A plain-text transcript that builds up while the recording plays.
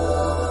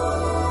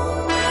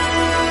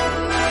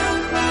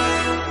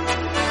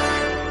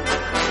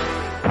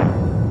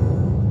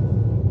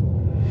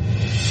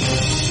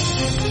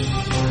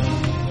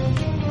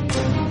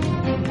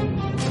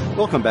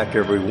Welcome back,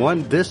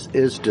 everyone. This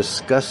is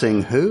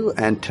Discussing Who,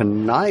 and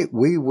tonight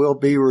we will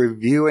be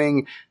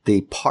reviewing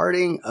The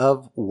Parting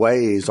of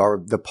Ways,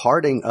 or The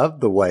Parting of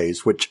the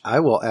Ways, which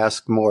I will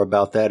ask more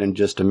about that in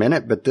just a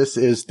minute, but this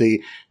is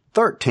the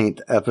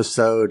 13th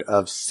episode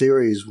of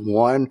Series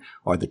 1,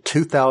 or the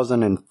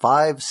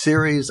 2005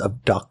 series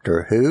of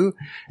Doctor Who.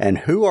 And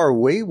who are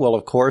we? Well,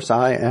 of course,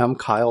 I am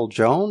Kyle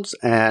Jones,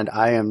 and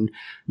I am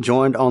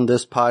joined on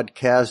this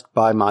podcast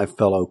by my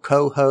fellow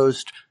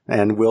co-host,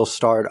 and we'll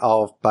start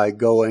off by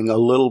going a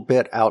little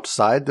bit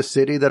outside the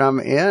city that I'm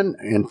in,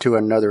 into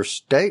another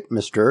state,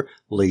 Mr.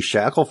 Lee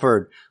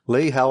Shackelford.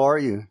 Lee, how are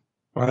you?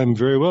 I'm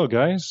very well,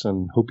 guys,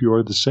 and hope you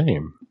are the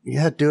same.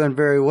 Yeah, doing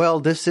very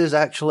well. This is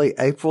actually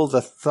April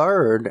the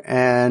 3rd,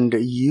 and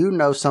you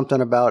know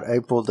something about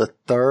April the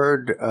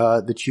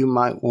 3rd that you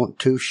might want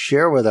to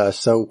share with us.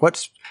 So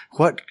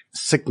what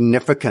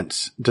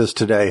significance does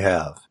today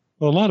have?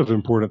 Well, a lot of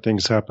important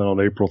things happen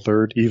on April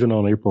 3rd, even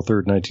on April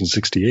 3rd,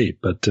 1968.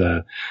 But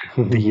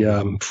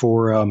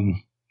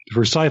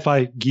for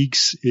sci-fi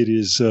geeks, it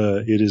is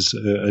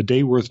a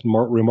day worth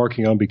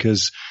remarking on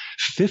because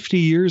 50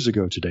 years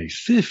ago today,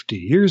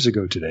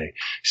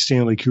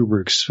 Stanley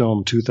Kubrick's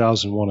film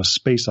 2001: A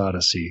Space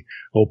Odyssey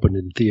opened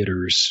in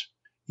theaters,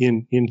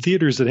 in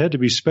theaters that had to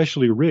be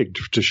specially rigged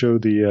to show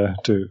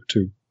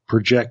to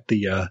project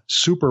the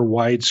super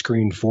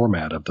widescreen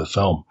format of the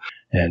film.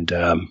 And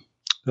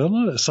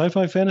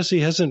sci-fi fantasy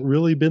hasn't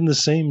really been the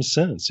same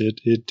since.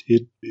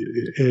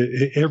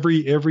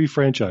 Every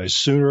franchise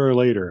sooner or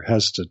later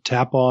has to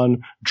tap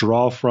on,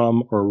 draw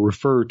from, or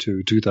refer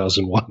to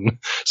 2001.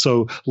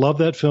 So love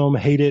that film,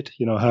 hate it,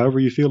 however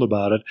you feel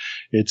about it.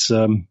 It's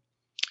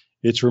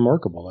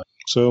remarkable.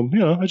 So,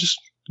 I just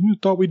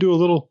thought we'd do a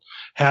little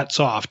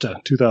hats off to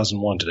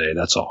 2001 today.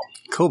 That's all.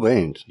 Cool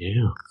beans.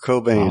 Yeah.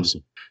 Cool beans.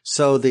 Awesome.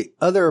 So the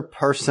other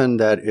person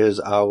that is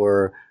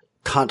our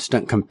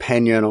constant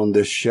companion on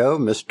this show,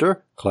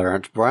 Mr.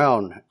 Clarence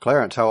Brown.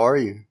 Clarence, how are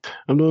you?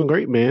 I'm doing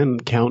great, man.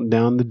 Counting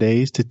down the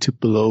days to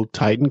Tupelo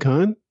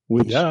TitanCon,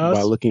 which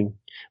by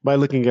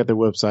looking at their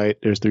website,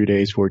 there's 3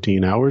 days,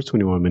 14 hours,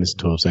 21 minutes,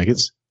 12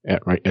 seconds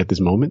at this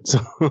moment.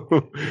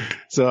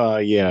 So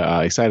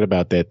excited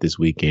about that this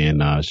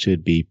weekend.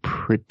 Should be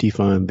pretty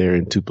fun there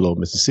in Tupelo,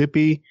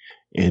 Mississippi.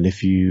 And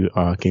if you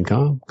can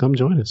come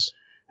join us.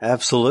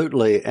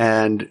 Absolutely.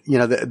 And,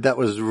 that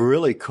was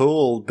really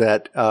cool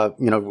that,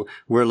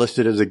 we're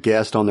listed as a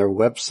guest on their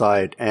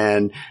website.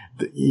 And,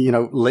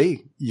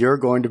 Lee, you're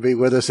going to be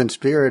with us in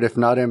spirit, if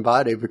not in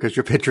body, because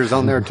your picture's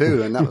on there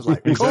too. And that was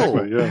like, cool.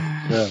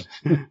 Exactly,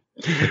 yeah.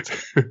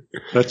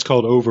 That's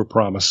called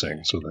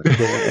overpromising. So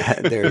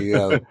there you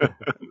go.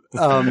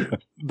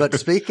 But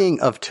speaking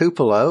of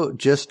Tupelo,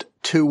 just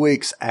 2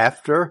 weeks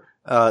after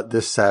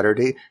this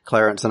Saturday,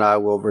 Clarence and I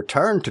will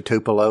return to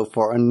Tupelo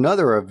for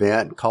another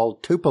event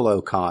called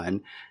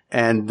TupeloCon.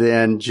 And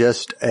then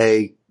just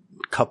a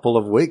couple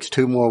of weeks,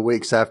 2 more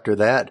weeks after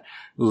that,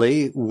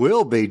 Lee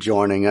will be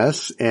joining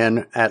us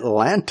in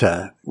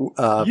Atlanta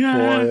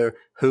for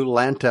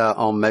Wholanta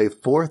on May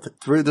 4th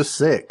through the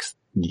 6th.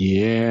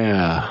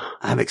 Yeah.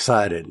 I'm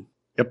excited.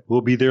 Yep,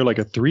 we'll be there like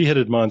a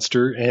 3-headed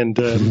monster and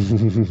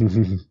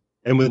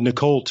and with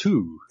Nicole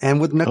too. And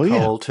with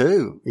Nicole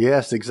too.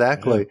 Yes,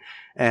 exactly. Yeah.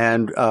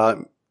 And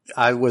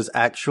I was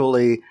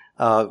actually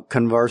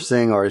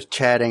conversing or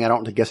chatting. I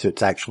don't guess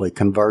it's actually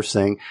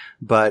conversing,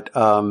 but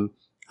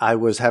I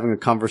was having a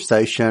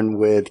conversation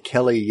with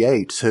Kelly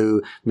Yates,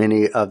 who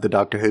many of the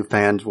Doctor Who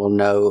fans will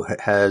know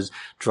has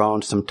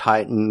drawn some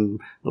Titan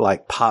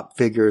like pop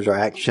figures or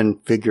action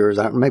figures,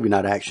 maybe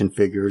not action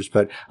figures,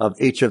 but of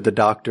each of the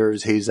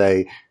Doctors. He's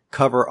a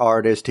cover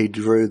artist. He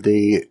drew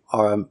the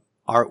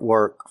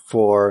artwork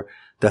for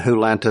the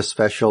Wholanta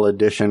Special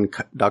Edition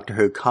Doctor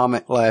Who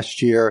comic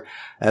last year,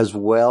 as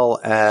well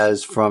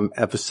as from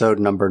episode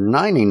number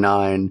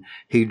 99,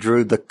 he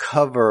drew the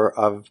cover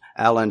of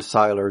Alan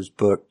Seiler's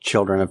book,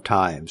 Children of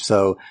Time.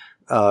 So,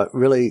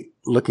 really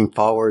looking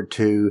forward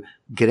to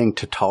getting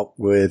to talk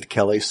with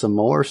Kelly some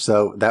more.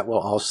 So that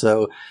will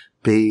also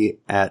be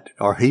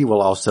he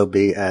will also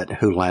be at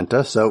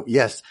Wholanta. So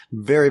yes,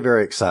 very,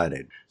 very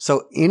excited.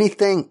 So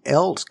anything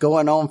else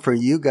going on for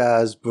you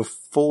guys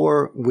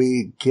before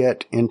we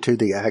get into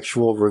the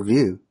actual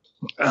review?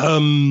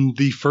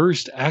 The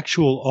first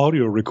actual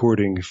audio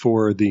recording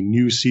for the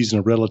new season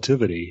of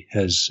Relativity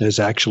has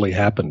actually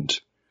happened.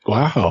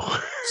 Wow.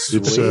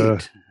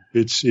 Sweet.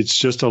 It's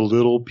just a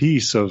little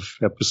piece of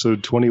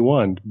episode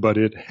 21, but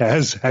it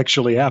has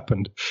actually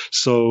happened.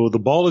 So the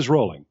ball is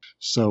rolling.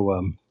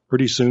 So,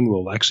 pretty soon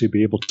we'll actually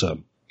be able to,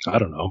 I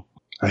don't know.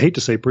 I hate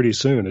to say pretty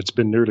soon. It's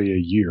been nearly a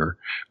year,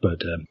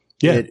 but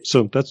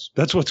so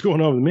that's what's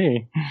going on with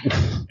me.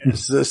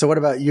 So what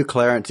about you,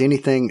 Clarence?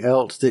 Anything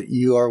else that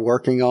you are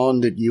working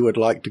on that you would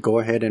like to go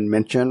ahead and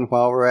mention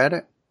while we're at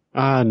it?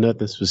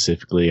 Nothing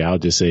specifically. I'll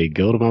just say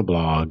go to my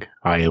blog,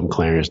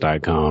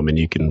 iamclarence.com, and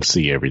you can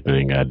see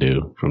everything I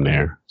do from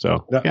there.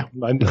 So, yeah.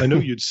 I know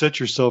you'd set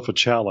yourself a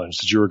challenge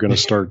that you were going to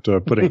start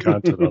putting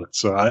content on it.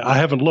 So I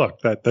haven't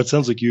looked. That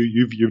sounds like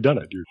you've done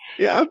it.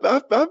 Yeah,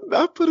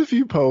 I've put a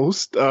few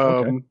posts.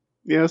 Okay.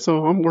 Yeah,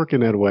 so I'm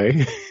working that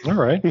way. All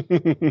right.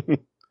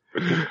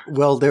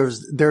 Well,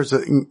 there's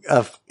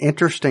a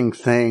interesting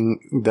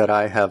thing that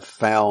I have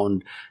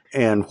found,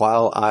 and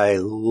while I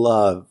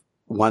love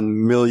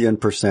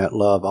 1,000,000%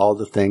 love all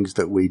the things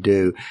that we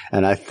do,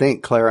 and I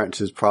think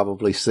Clarence is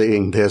probably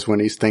seeing this when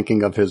he's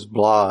thinking of his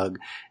blog,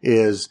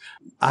 is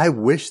I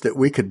wish that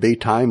we could be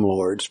Time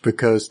Lords,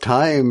 because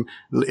time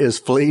is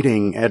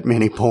fleeting at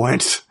many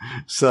points.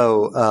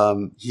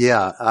 So,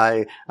 yeah,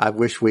 I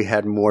wish we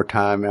had more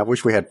time. I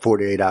wish we had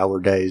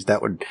 48-hour days.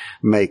 That would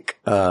make,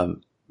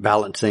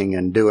 balancing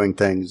and doing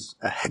things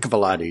a heck of a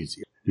lot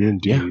easier.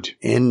 Indeed.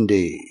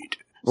 Indeed.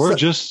 Or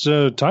just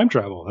time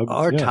travel.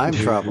 Or time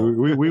travel.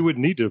 We would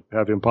need to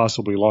have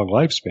impossibly long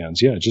lifespans.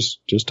 Yeah,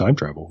 just time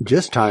travel.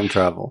 Just time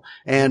travel.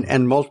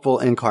 And multiple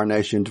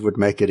incarnations would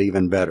make it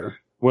even better.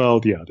 Well,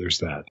 yeah, there's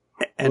that.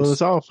 And well,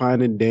 it's all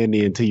fine and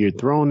dandy until you're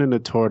thrown in the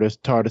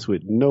TARDIS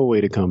with no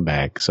way to come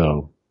back.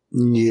 So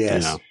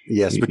yes,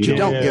 yes, but you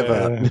don't give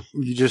up.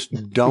 You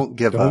just don't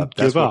give up.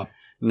 Give up.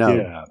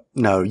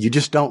 No, you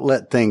just don't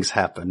let things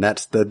happen.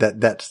 That's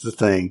the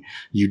thing.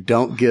 You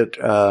don't get,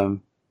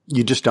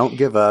 you just don't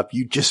give up.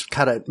 You just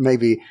gotta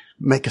maybe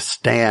make a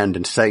stand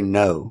and say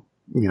no.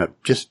 You know,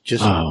 just,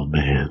 oh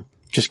man,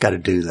 just gotta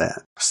do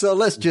that. So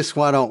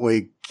why don't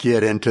we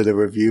get into the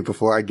review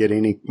before I get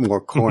any more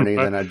corny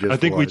than I just I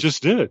think was. We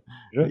just did.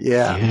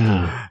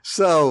 Yeah.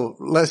 So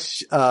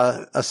let's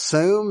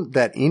assume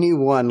that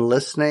anyone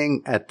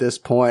listening at this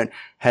point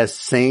has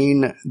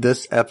seen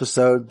this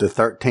episode, the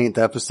 13th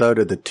episode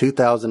of the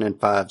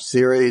 2005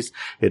 series.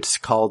 It's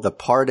called The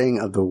Parting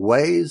of the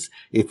Ways.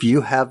 If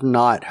you have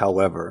not,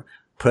 however,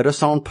 put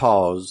us on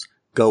pause,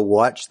 go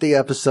watch the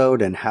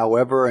episode in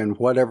however and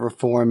whatever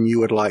form you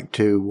would like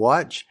to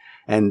watch,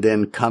 and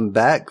then come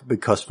back,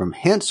 because from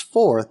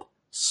henceforth,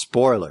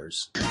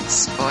 spoilers.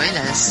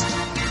 Spoilers.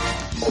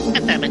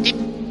 Affirmative.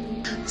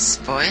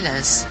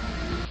 Spoilers.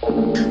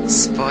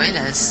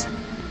 Spoilers.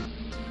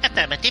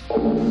 Affirmative.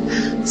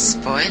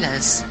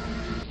 Spoilers.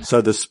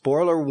 So the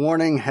spoiler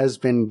warning has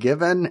been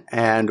given,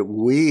 and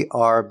we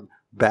are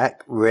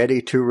back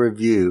ready to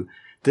review.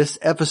 This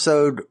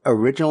episode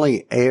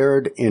originally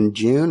aired in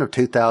June of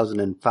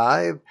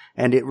 2005,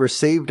 and it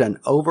received an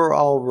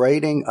overall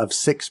rating of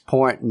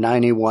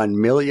 6.91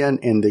 million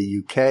in the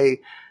UK.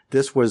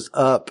 This was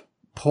up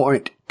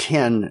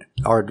 0.10,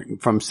 or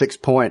from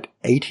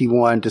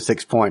 6.81 to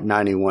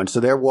 6.91. So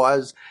there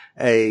was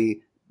a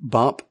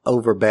bump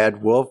over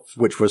Bad Wolf,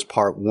 which was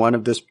part one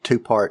of this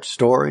two-part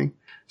story.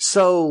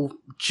 So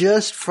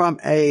just from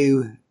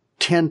a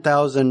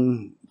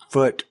 10,000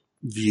 foot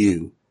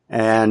view,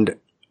 and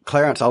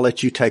Clarence, I'll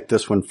let you take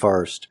this one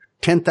first.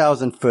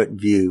 10,000 foot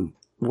view.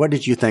 What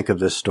did you think of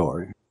this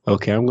story?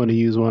 Okay, I'm going to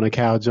use one of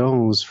Cal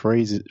Jones'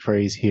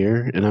 phrase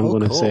here, and I'm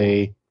going to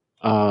say,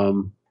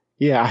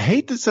 yeah, I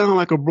hate to sound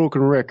like a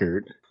broken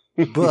record,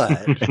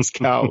 but as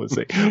Cal would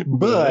say,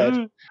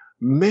 but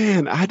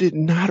man, I did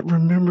not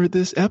remember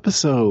this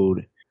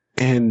episode,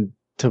 and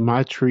to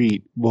my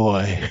treat,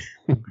 boy,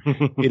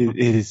 it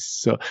is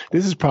so.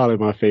 This is probably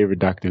my favorite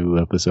Doctor Who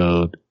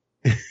episode.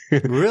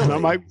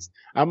 Really?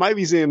 I might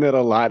be saying that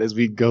a lot as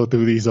we go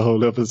through these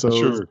whole episodes.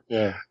 Sure.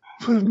 Yeah.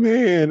 But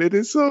man, it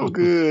is so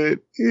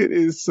good. It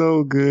is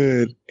so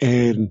good.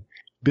 And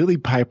Billie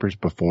Piper's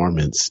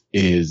performance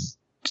is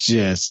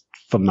just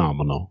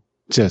phenomenal.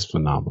 Just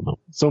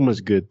phenomenal. So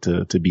much good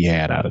to be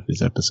had out of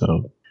this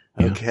episode.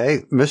 Yeah.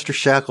 Okay. Mr.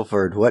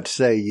 Shackelford, what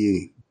say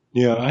ye?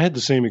 Yeah, I had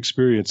the same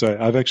experience.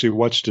 I've actually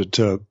watched it.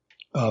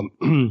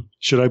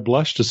 Should I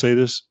blush to say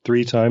this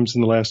 3 times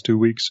in the last 2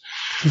 weeks?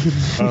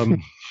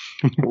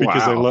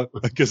 Because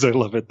I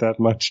love it that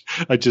much.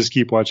 I just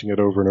keep watching it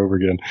over and over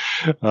again.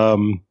 I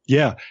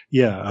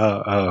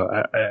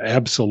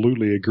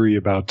absolutely agree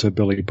about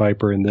Billie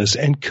Piper in this,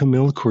 and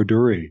Camille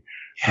Corduri.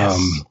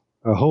 Yes.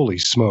 Holy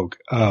smoke.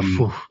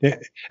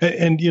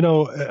 And you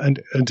know,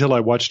 until I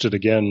watched it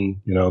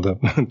again, you know,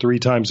 3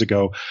 times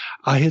ago,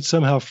 I had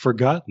somehow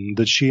forgotten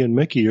that she and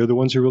Mickey are the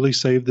ones who really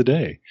saved the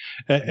day.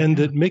 And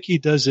that Mickey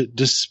does it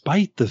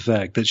despite the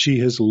fact that she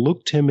has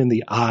looked him in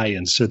the eye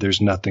and said, "There's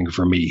nothing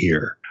for me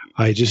here."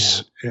 I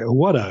just,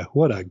 what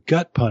a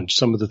gut punch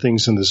some of the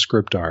things in the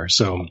script are.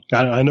 So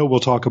I know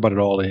we'll talk about it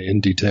all in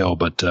detail,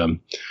 but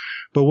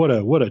what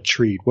a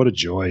treat, what a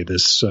joy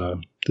this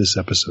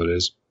episode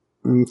is.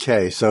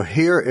 Okay. So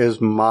here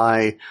is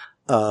my,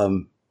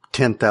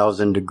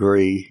 10,000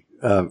 degree,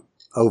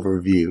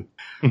 overview.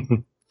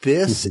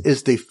 This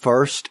is the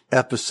first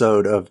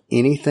episode of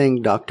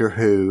anything Doctor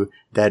Who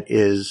that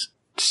is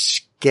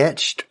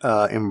sketched,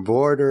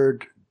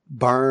 embroidered,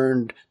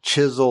 burned,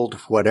 chiseled,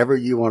 whatever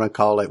you want to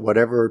call it,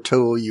 whatever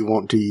tool you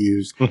want to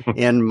use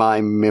in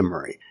my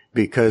memory,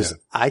 because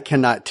I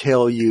cannot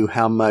tell you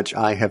how much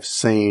I have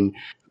seen,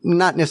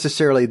 not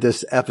necessarily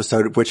this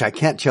episode, which I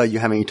can't tell you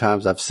how many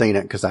times I've seen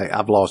it because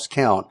I've lost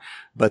count.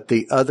 But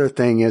the other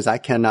thing is I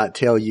cannot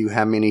tell you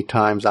how many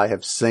times I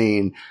have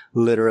seen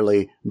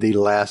literally the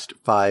last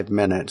 5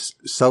 minutes,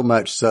 so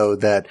much so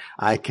that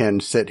I can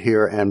sit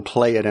here and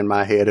play it in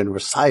my head and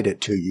recite it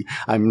to you.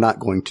 I'm not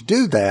going to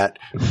do that,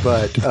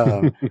 but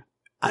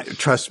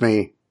trust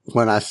me,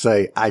 when I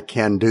say I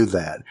can do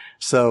that.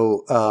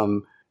 So,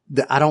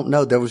 I don't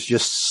know. There was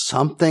just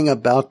something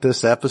about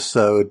this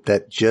episode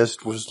that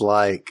just was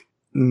like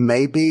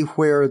maybe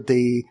where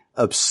the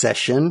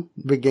obsession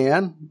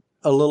began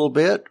a little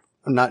bit.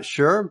 I'm not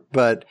sure,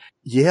 but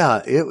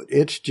yeah,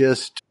 it's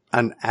just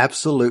an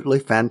absolutely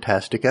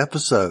fantastic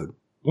episode.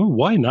 Well,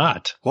 why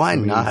not? Why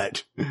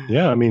not?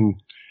 Yeah. I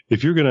mean,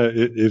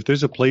 if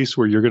there's a place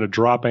where you're going to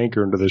drop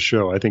anchor into the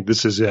show, I think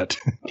this is it.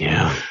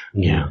 Yeah.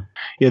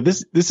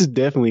 This is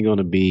definitely going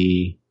to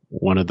be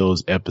one of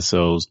those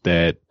episodes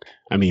that,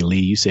 I mean, Lee,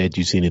 you said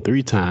you've seen it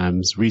 3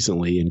 times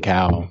recently, and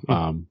Cal,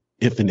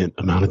 infinite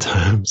amount of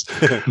times.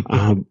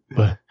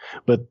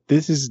 But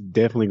this is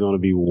definitely going to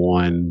be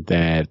one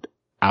that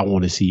I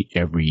want to see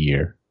every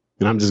year.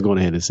 And I'm just going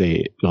ahead and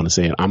say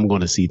it. I'm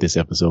going to see this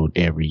episode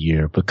every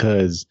year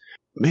because,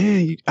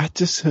 man, I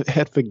just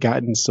had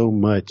forgotten so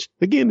much.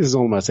 Again, this is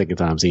only my second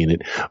time seeing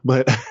it,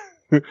 but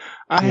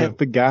I had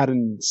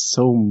forgotten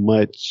so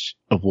much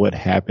of what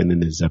happened in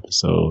this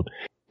episode.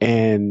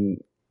 And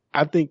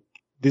I think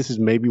this is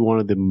maybe one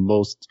of the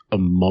most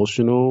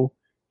emotional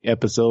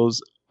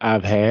episodes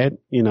I've had,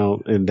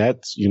 and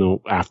that's,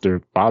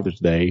 after Father's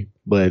Day.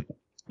 But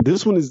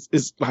this one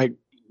is like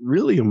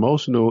really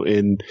emotional,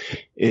 and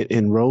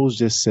Rose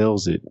just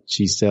sells it.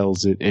 She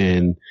sells it.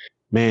 And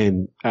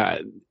man,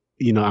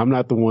 I'm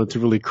not the one to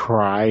really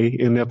cry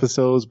in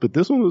episodes, but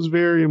this one was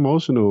very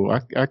emotional.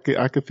 I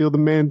could feel the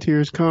man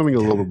tears coming a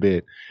little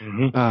bit.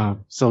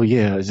 So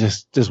yeah,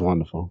 it's just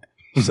wonderful.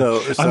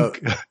 So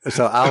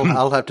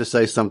I'll have to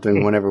say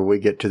something whenever we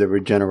get to the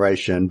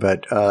regeneration,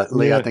 but,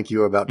 Lee, yeah. I think you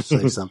were about to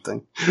say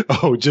something.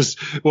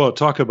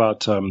 Talk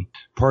about,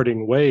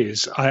 parting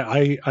ways.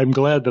 I'm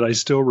glad that I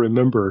still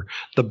remember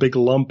the big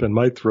lump in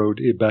my throat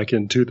back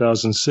in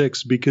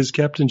 2006 because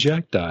Captain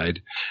Jack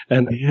died.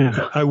 And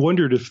I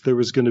wondered if he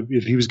was going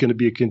to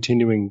be a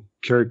continuing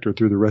character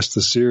through the rest of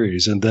the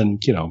series. And then,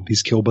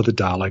 he's killed by the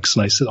Daleks.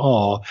 And I said,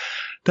 oh,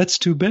 that's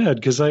too bad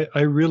because I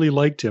really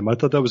liked him. I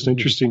thought that was an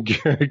interesting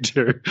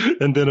character.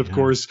 And then, of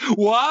course,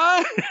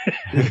 what?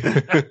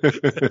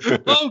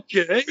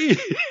 Okay.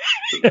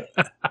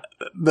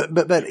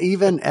 But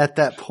even at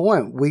that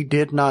point, we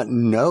did not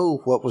know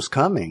what was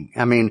coming.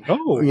 I mean,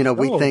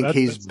 we think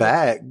he's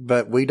back,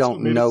 but we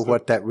don't know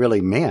what that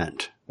really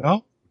meant.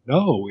 No.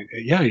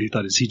 Yeah, you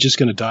thought, is he just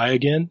going to die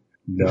again?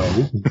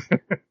 No.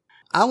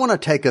 I want to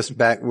take us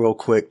back real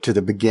quick to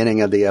the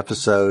beginning of the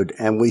episode,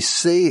 and we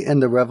see in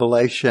the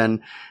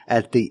revelation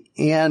at the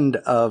end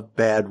of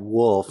Bad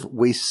Wolf,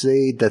 we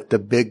see that the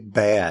big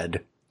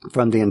bad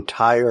from the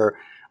entire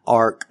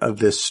arc of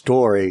this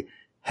story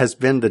has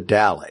been the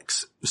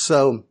Daleks.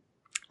 So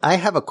I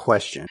have a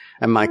question,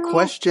 and my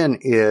question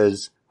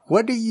is,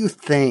 what do you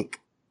think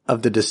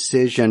of the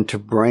decision to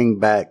bring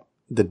back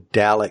the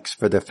Daleks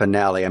for the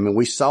finale? I mean,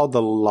 we saw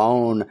the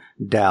lone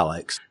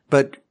Daleks,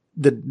 but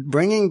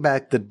bringing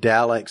back the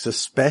Daleks,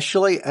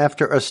 especially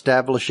after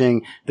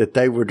establishing that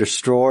they were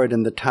destroyed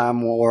in the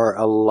Time War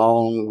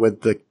along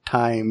with the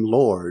Time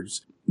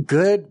Lords.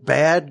 Good,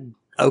 bad,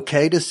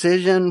 okay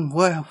decision?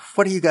 What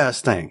do you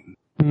guys think?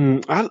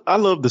 I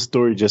love the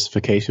story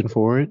justification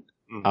for it.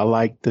 I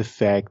like the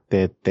fact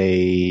that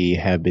they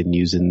have been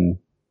using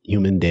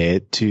Human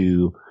Dead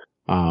to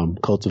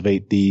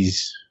cultivate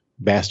these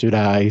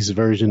bastardized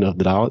version of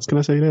the Daleks. Can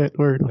I say that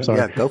word? I'm sorry.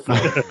 Yeah, go for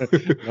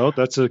it. No,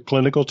 that's a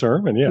clinical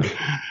term, and yeah.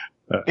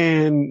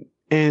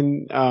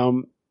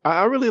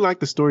 I really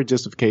like the story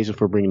justification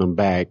for bringing them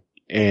back,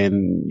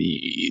 and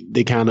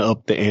they kind of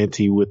upped the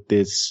ante with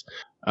this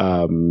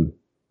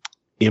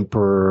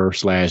emperor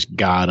 /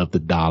 god of the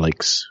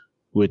Daleks,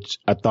 which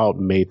I thought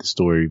made the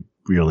story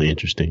really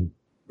interesting.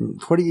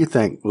 What do you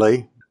think,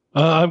 Lee?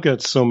 I've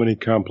got so many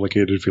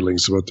complicated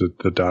feelings about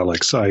the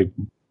Daleks.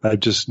 I've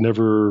just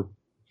never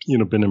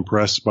been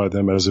impressed by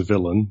them as a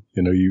villain.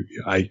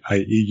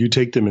 You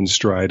take them in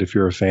stride if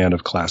you're a fan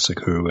of classic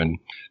Who, and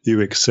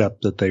you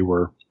accept that they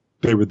were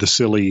the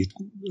silly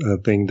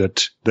thing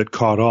that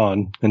caught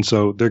on, and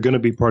so they're going to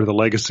be part of the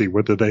legacy,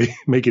 whether they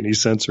make any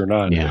sense or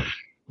not. Yeah.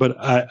 But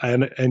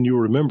and you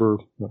remember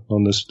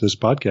on this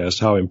podcast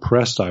how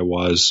impressed I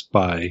was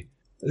by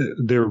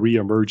their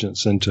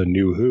reemergence into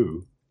New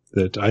Who.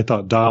 That I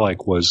thought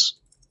Dalek was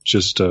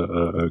just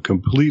a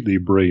completely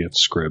brilliant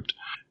script.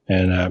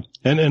 And I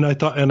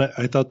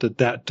thought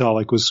that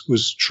Dalek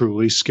was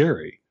truly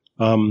scary.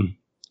 And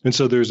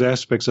so there's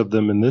aspects of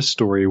them in this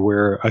story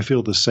where I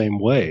feel the same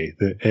way,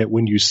 that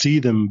when you see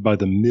them by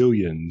the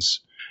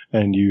millions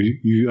and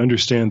you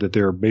understand that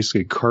they're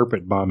basically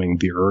carpet bombing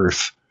the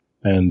earth,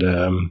 and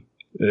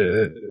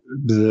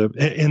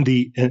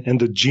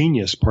the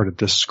genius part of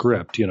this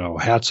script,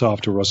 hats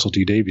off to Russell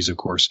T Davies, of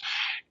course,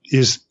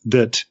 is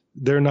that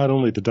they're not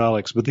only the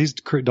Daleks, but these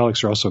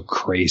Daleks are also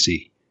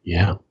crazy.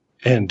 Yeah.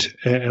 And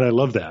I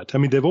love that. I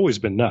mean, they've always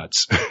been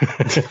nuts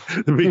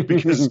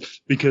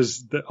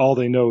because all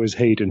they know is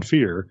hate and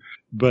fear.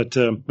 But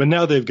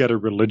now they've got a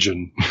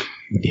religion.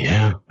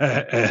 Yeah.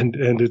 And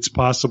it's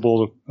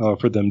possible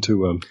for them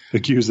to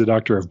accuse the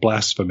Doctor of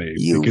blasphemy.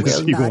 You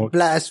will not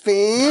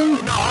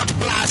blaspheme. Not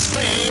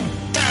blaspheme.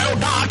 Go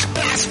not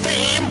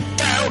blaspheme!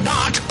 Do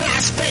not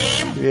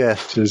blaspheme! Yeah.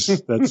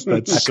 Just that's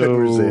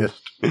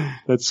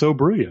so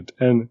brilliant.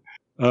 And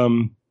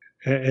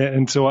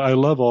so I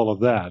love all of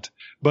that.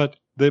 But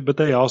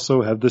they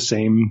also have the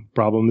same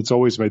problem that's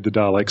always made the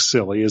Daleks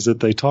silly, is that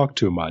they talk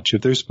too much.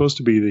 If they're supposed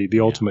to be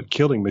the ultimate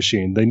killing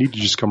machine, they need to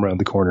just come around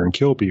the corner and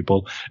kill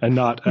people and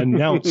not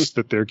announce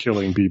that they're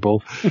killing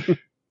people,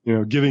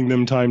 giving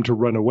them time to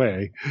run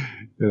away.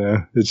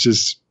 It's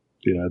just,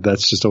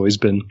 that's just always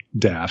been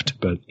daft.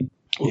 But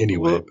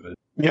anyway.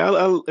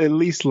 I at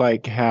least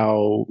like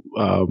how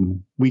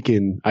we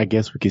can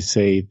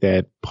say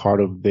that part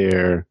of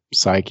their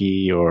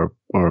psyche or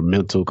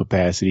mental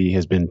capacity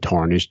has been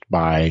tarnished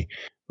by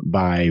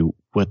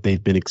what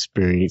they've been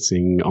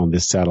experiencing on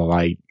this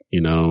satellite,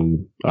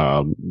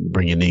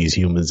 bringing these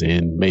humans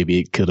in. Maybe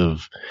it could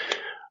have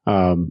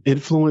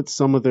influenced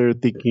some of their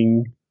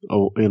thinking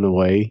in a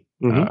way.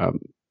 Mm-hmm.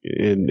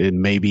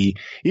 And maybe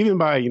even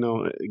by,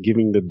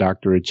 giving the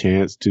doctor a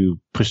chance to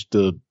push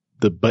the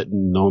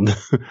button on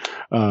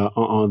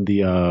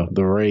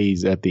the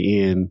rays at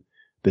the end,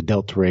 the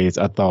delta rays.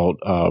 I thought,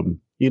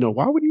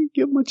 why would he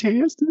give him a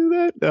chance to do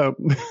that?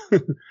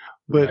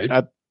 But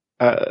right.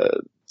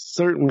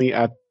 Certainly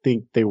I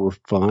think they were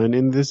fun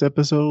in this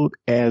episode,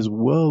 as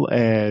well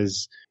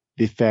as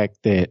the fact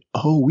that,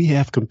 we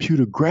have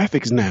computer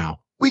graphics now.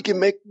 We can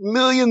make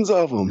millions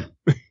of them.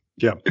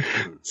 Yeah.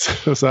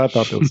 So I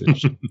thought that was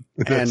interesting.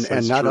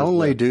 and not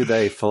only do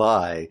they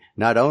fly,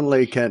 not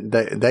only can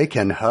they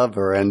can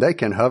hover, and they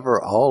can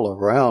hover all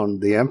around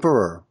the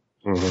Emperor.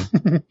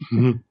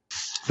 Mm-hmm.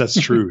 That's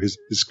true.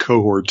 His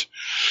cohort.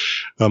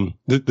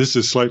 This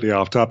is slightly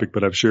off topic,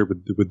 but I've shared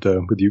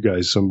with you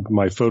guys some of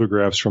my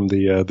photographs from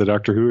the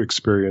Doctor Who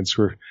experience,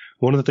 where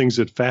one of the things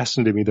that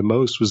fascinated me the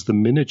most was the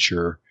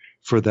miniature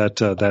for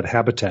that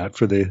habitat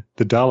for the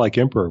Dalek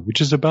Emperor,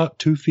 which is about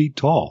 2 feet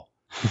tall.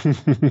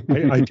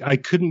 I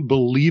couldn't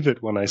believe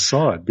it when I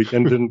saw it,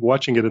 and then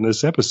watching it in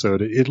this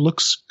episode, it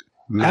looks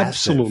massive.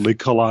 Absolutely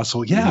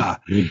colossal. Yeah,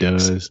 it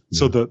does.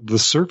 So the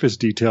surface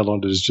detail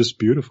on it is just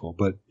beautiful.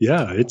 But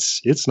yeah, it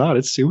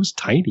was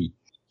tiny.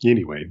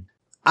 Anyway,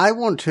 I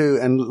want to,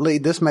 and Lee,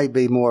 this may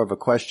be more of a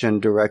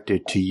question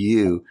directed to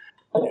you.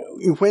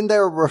 When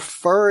they're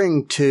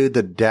referring to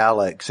the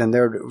Daleks and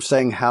they're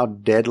saying how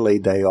deadly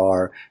they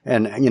are,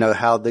 and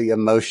how the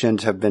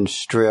emotions have been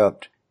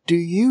stripped. Do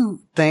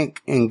you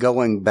think, in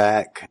going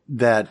back,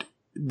 that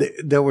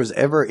there was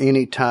ever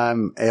any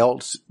time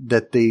else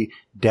that the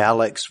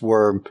Daleks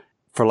were,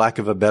 for lack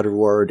of a better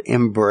word,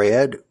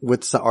 inbred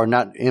with, or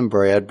not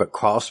inbred, but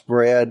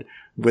crossbred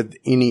with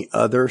any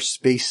other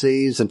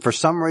species? And for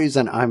some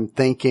reason, I'm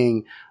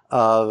thinking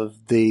of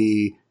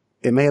it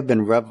may have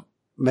been,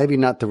 maybe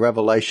not the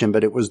Revelation,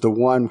 but it was the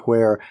one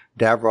where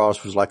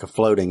Davros was like a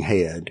floating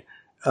head.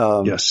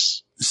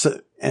 Yes.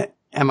 So,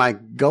 am I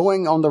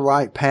going on the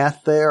right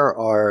path there,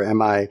 or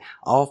am I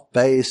off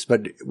base?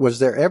 But was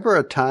there ever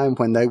a time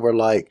when they were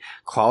like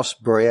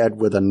crossbred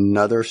with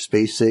another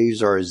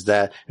species, or is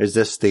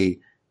this the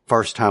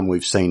first time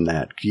we've seen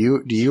that?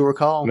 Do you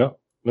recall? No,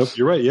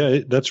 you're right. Yeah,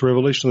 that's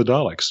Revelation of the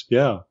Daleks.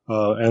 Yeah.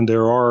 And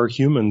there are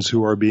humans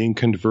who are being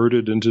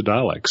converted into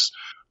Daleks.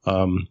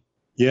 I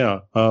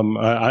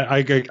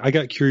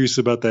got curious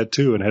about that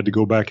too and had to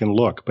go back and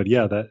look, but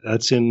yeah,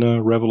 that's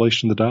in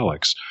Revelation of the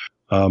Daleks.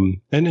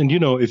 And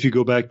if you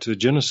go back to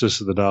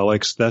Genesis of the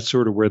Daleks, that's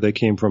sort of where they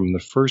came from in the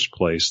first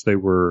place. They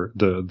were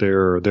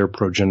their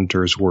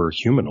progenitors were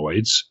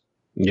humanoids,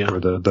 or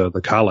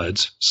the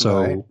Khalids.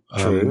 So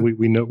right.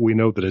 We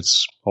know that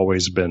it's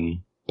always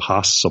been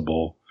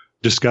possible,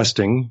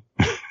 disgusting,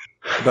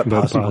 but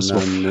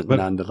possible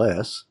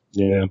nonetheless.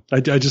 Yeah,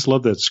 I just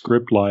love that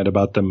script line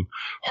about them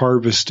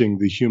harvesting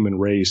the human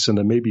race, and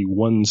then maybe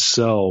one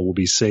cell will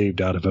be saved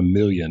out of 1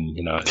 million,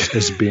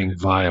 as being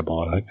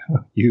viable. Like,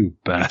 you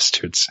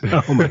bastards!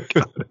 Oh my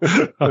god!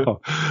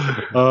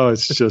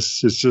 It's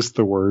just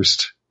the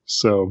worst.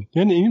 So,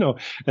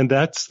 and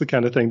that's the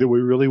kind of thing that we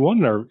really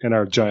want in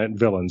our giant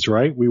villains,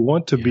 right? We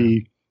want to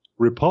be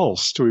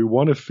repulsed. We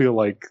want to feel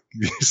like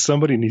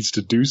somebody needs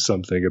to do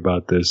something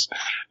about this,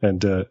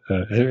 and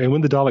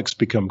when the Daleks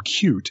become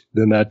cute,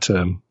 then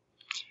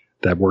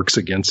that works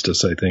against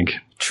us, I think.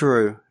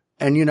 True.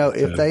 And,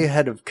 if they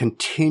had have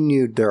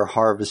continued their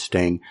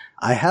harvesting,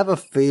 I have a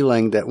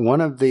feeling that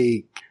one of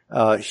the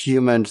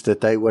humans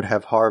that they would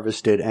have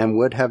harvested and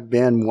would have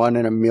been 1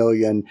 in 1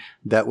 million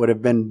that would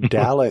have been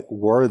Dalek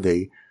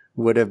worthy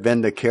would have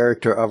been the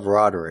character of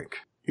Roderick.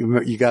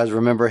 You guys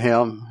remember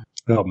him?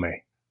 Help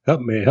me. All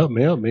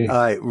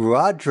right.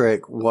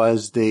 Roderick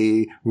was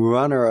the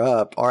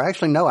runner-up, or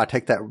actually, no, I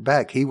take that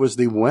back. He was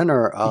the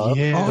winner of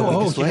the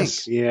Weakest Link.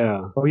 Yes.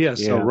 Yeah. Oh,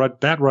 yes. Yeah. So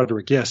that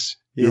Roderick, yes.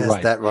 You're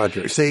right. That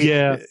Roderick. See,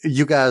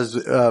 you guys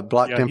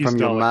blocked him from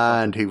your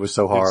mind. He was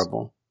so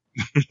horrible.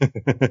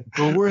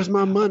 Well, where's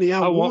my money?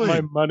 I want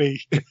my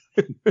money.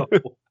 No.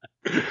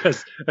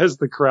 As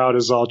the crowd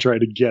is all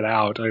trying to get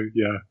out.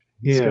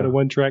 He's got a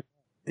one-track.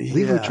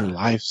 Leave with your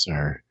life,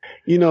 sir.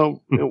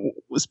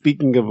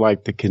 Speaking of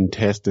like the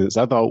contestants,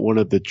 I thought one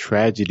of the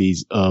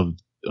tragedies of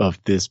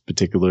this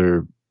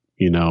particular,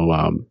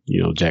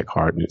 Jack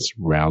Harkness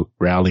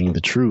rallying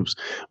the troops.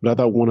 But I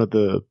thought one of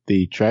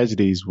the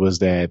tragedies was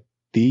that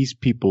these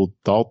people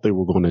thought they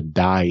were going to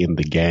die in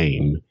the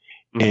game.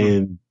 Mm-hmm.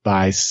 And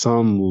by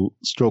some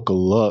stroke of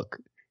luck,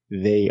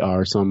 they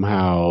are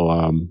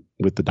somehow,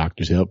 with the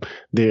doctor's help,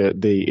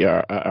 they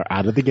are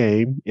out of the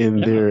game,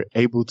 and they're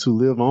able to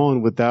live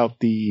on without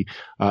the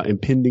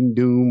impending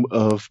doom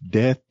of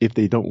death if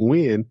they don't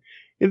win.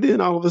 And then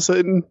all of a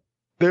sudden,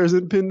 there's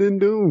impending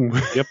doom.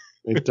 Yep,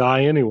 they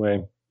die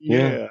anyway.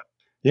 Yeah,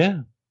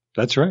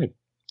 that's right.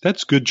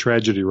 That's good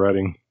tragedy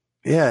writing.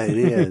 Yeah, it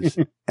is.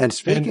 And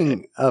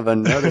speaking of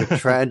another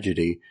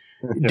tragedy,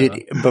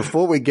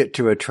 before we get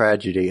to a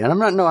tragedy, and I'm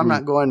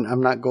not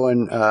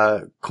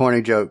going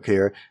corny joke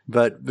here,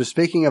 but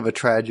speaking of a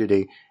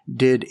tragedy,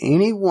 did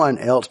anyone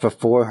else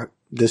before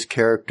this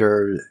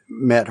character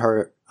met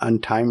her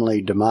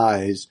untimely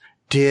demise,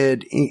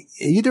 did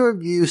either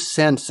of you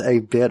sense a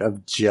bit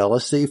of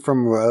jealousy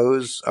from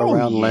Rose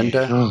around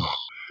Linda? Oh.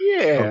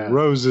 Yeah.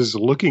 Rose is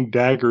looking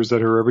daggers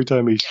at her every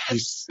time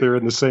they're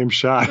in the same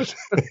shot.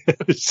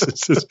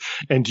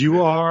 And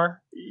you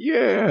are?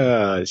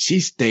 Yeah.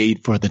 She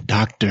stayed for the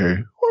doctor.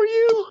 Who are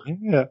you?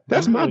 Yeah.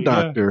 That's my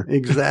doctor. Yeah.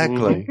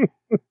 Exactly.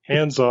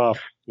 Hands off.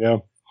 Yeah.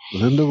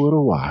 Linda with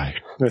a Y.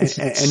 That's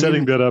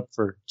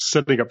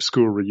setting up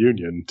school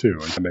reunion too,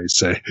 I may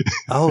say.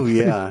 Oh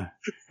yeah.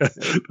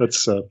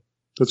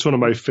 That's one of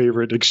my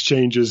favorite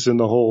exchanges in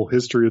the whole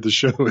history of the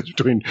show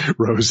between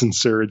Rose and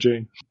Sarah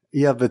Jane.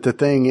 Yeah, but the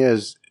thing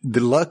is,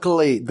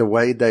 luckily the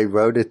way they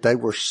wrote it, they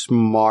were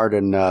smart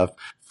enough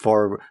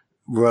for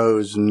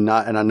Rose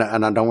not, and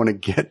I don't want to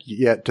get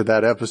yet to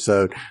that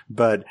episode,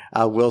 but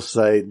I will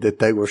say that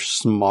they were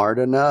smart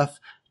enough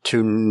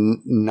to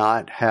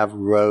not have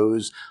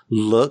Rose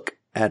look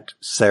at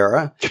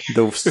Sarah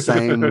the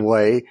same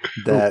way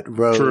that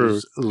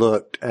Rose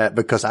looked at,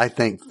 because I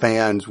think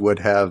fans would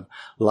have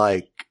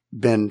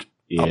been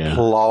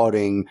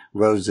applauding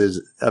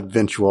Rose's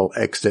eventual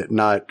exit,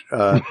 not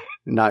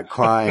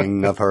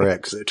crying of her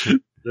exit.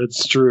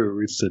 That's true.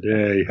 We said,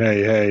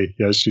 hey.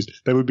 Yeah,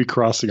 that would be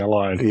crossing a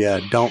line. Yeah,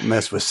 don't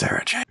mess with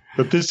Sarah Jane.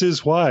 But this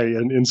is why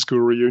in school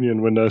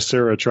reunion, when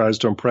Sarah tries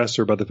to impress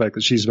her by the fact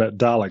that she's met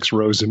Daleks,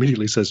 Rose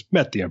immediately says,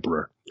 met the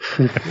Emperor.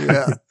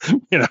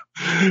 Yeah.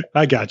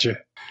 I got you.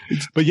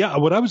 But yeah,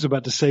 what I was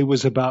about to say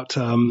was about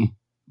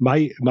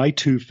my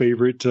two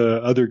favorite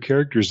other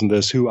characters in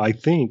this, who I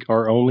think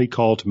are only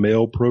called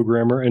male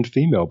programmer and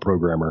female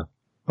programmer.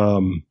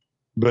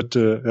 But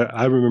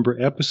I remember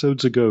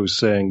episodes ago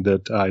saying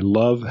that I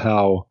love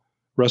how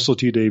Russell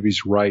T.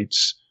 Davies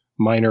writes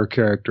minor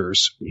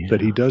characters,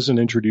 that he doesn't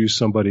introduce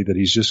somebody that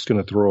he's just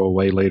going to throw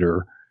away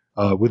later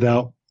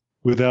without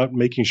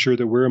making sure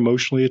that we're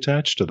emotionally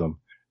attached to them.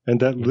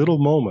 And that little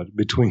moment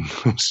between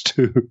those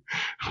two,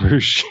 where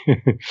Nisha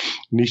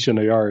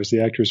Nayar is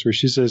the actress, where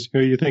she says,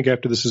 you think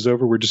after this is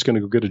over, we're just going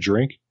to go get a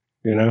drink?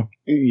 Yeah.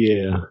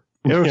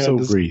 Ever so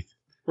brief.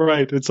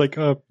 Right. It's like,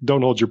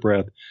 don't hold your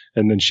breath.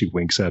 And then she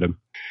winks at him.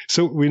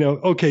 So we know,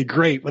 okay,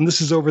 great. When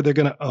this is over, they're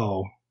going to,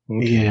 okay.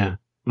 Yeah.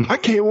 I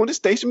came on the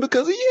station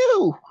because of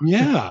you.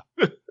 Yeah.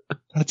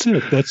 That's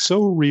it. That's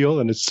so real,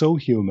 and it's so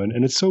human,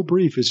 and it's so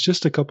brief. It's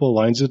just a couple of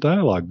lines of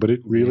dialogue, but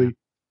it really,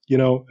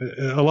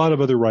 a lot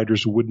of other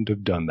writers wouldn't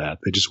have done that.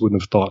 They just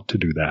wouldn't have thought to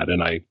do that.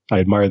 And I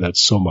admire that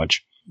so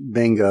much.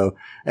 Bingo.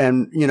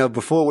 And,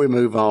 before we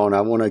move on,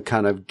 I want to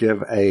kind of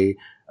give a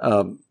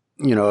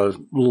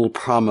little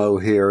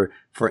promo here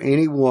for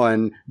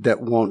anyone that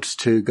wants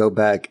to go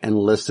back and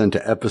listen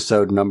to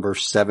episode number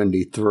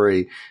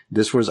 73.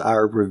 This was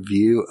our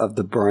review of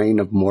The Brain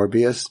of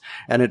Morbius,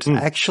 and it's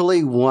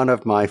actually one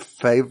of my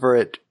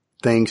favorite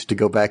things to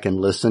go back and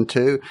listen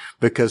to,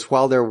 because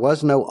while there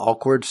was no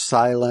awkward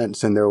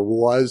silence and there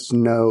was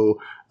no,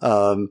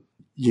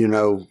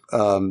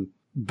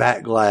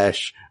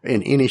 backlash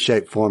in any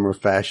shape, form, or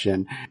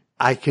fashion,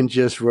 I can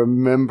just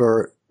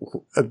remember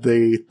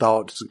the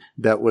thoughts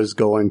that was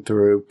going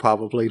through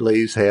probably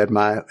Lee's head,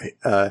 my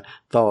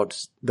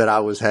thoughts that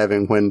I was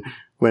having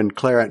when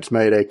Clarence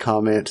made a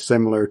comment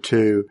similar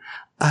to,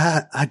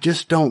 I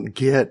just don't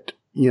get,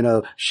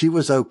 she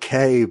was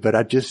okay, but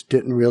I just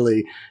didn't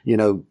really,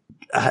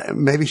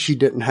 maybe she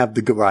didn't have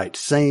the right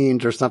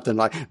scenes or something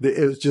like that.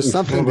 It was just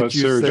something that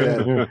you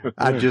said.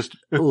 I just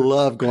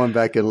love going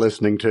back and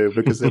listening to,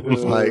 because it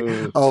was like,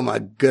 oh my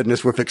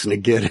goodness, we're fixing to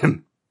get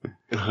him.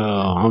 Oh,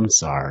 I'm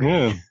sorry.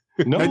 Yeah.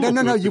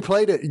 No. You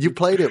played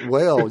it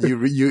well.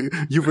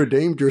 You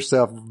redeemed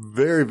yourself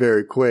very,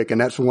 very quick.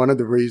 And that's one of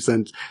the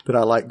reasons that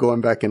I like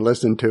going back and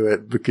listening to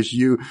it, because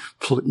you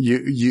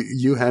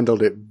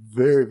handled it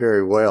very,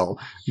 very well,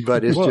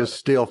 but it's just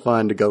still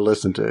fun to go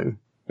listen to.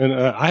 And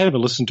I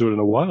haven't listened to it in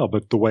a while,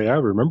 but the way I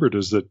remembered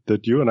is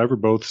that you and I were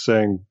both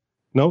saying,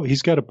 no,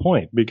 he's got a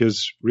point,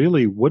 because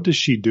really, what does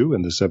she do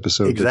in this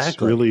episode? Exactly.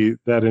 That's really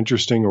that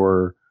interesting,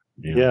 or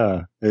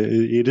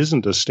it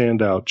isn't a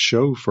standout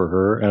show for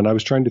her. And I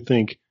was trying to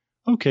think,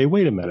 okay,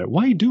 wait a minute.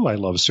 Why do I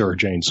love Sarah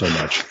Jane so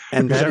much?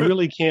 Because I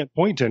really can't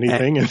point to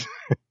anything.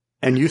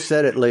 And you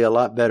said it, Lee, a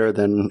lot better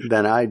than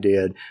I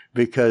did,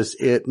 because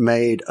it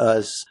made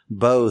us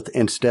both,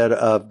 instead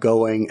of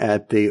going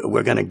at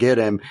we're going to get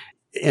him,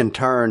 in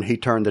turn, he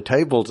turned the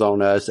tables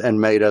on us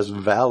and made us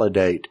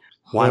validate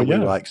why we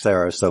like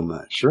Sarah so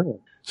much. Sure.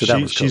 So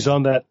that was cool. She's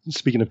on that,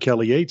 speaking of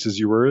Kelly Yates, as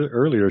you were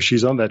earlier,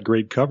 she's on that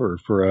great cover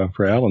for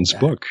Alan's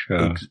book.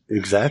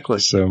 Exactly.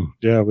 So,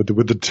 yeah, with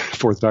the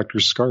Fourth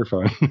Doctor's scarf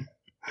on.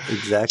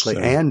 Exactly.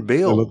 So, and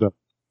Bill.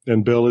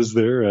 And Bill is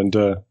there, and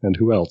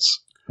who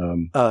else?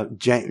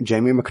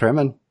 Jamie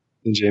McCrimmon.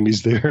 And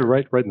Jamie's there,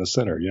 right in the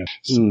center. Yeah,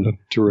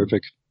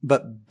 terrific.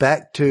 But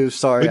back to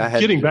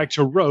back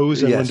to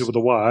Rose and Linda with a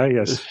Y.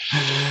 Yes.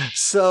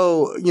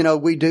 So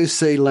we do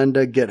see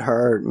Linda get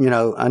her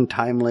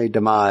untimely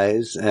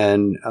demise,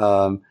 and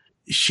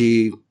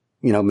she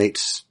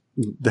meets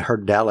her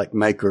Dalek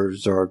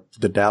makers, or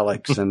the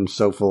Daleks, and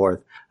so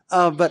forth.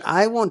 But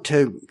I want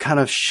to kind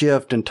of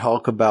shift and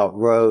talk about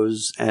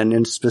Rose, and I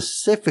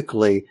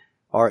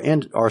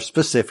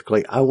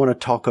want to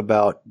talk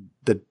about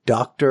the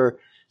Doctor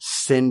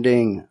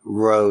sending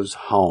Rose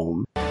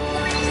home.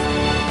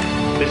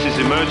 This is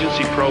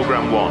Emergency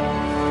Program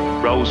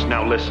 1. Rose,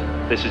 now listen.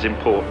 This is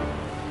important.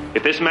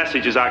 If this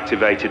message is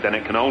activated, then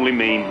it can only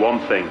mean one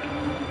thing.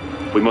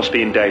 We must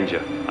be in danger,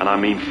 and I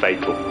mean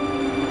fatal.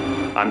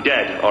 I'm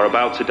dead or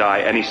about to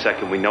die any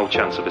second with no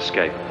chance of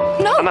escape.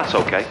 No! And that's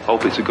okay.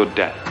 Hope it's a good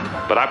death.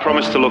 But I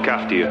promise to look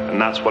after you, and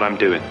that's what I'm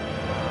doing.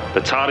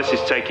 The TARDIS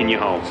is taking you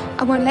home.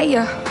 I won't let you.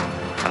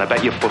 And I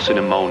bet you're fussing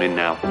and moaning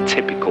now.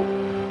 Typical.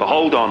 But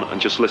hold on and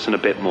just listen a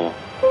bit more.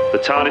 The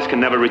TARDIS can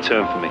never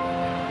return for me.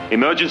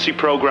 Emergency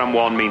Program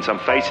 1 means I'm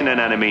facing an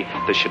enemy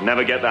that should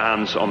never get their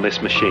hands on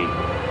this machine.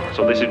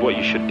 So this is what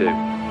you should do.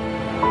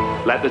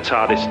 Let the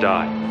TARDIS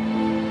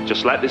die.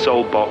 Just let this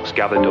old box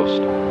gather dust.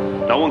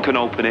 No one can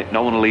open it,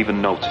 no one will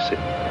even notice it.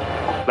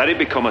 Let it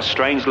become a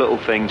strange little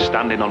thing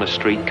standing on a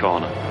street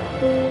corner.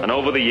 And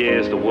over the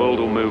years, the world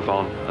will move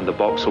on and the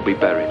box will be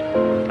buried.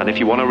 And if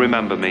you want to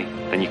remember me,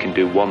 then you can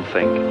do one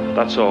thing.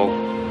 That's all.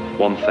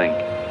 One thing.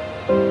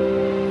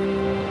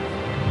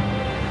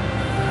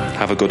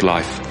 Have a good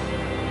life.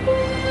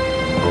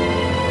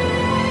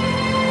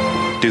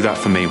 Do that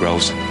for me,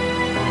 Rose.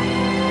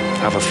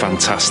 Have a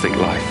fantastic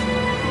life.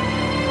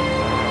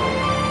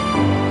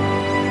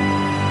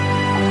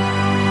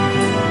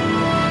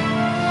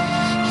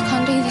 You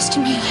can't do this to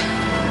me.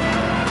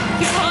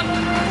 You can't.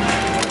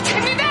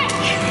 Take me back!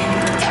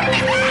 Take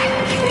me back!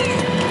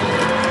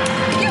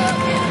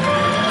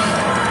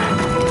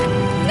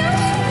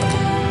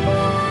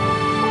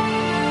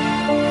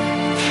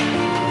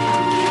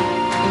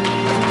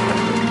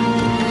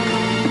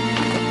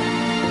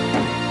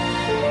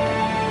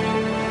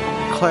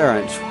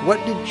 Clarence,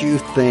 what did you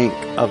think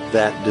of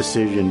that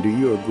decision? Do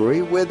you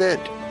agree with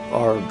it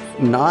or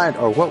not,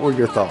 or what were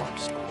your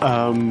thoughts?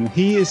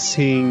 He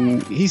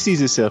sees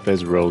himself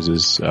as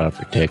Rose's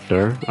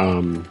protector.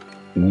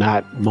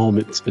 Not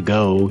moments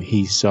ago,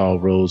 he saw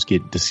Rose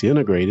get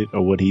disintegrated,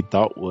 or what he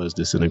thought was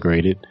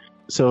disintegrated.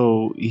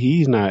 So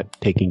he's not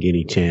taking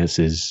any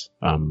chances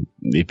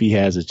if he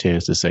has a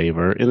chance to save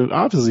her. And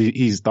obviously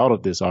he's thought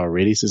of this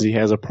already, since he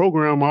has a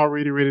program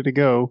already ready to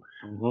go.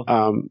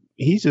 Mm-hmm.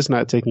 He's just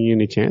not taking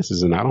any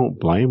chances, and I don't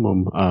blame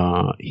him.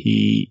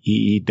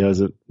 He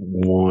doesn't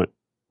want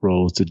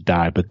Rose to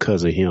die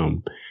because of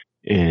him.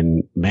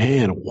 And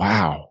man,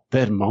 wow,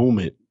 that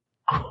moment.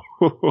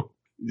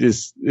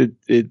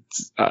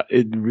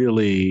 It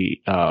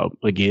really,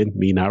 again,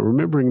 me not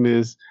remembering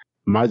this,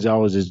 my jaw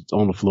was just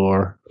on the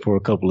floor for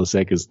a couple of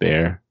seconds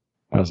there.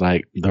 I was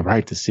like, the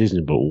right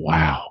decision, but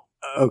wow.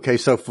 Okay,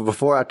 so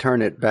before I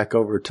turn it back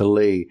over to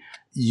Lee,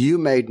 you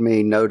made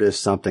me notice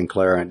something,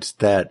 Clarence,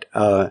 that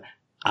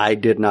I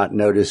did not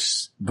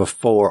notice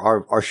before,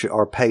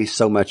 or pay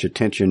so much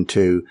attention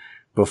to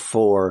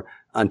before,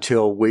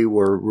 until we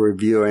were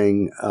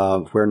reviewing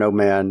Where No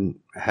Man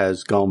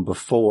Has Gone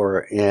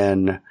Before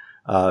in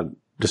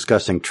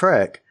discussing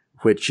Trek,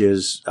 which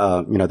is,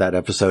 that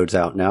episode's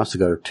out now, so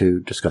go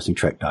to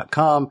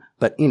discussingtrek.com.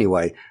 But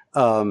anyway,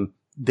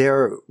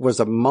 there was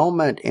a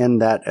moment in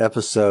that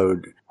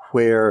episode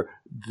where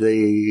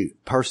the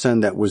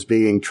person that was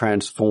being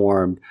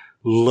transformed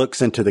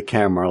looks into the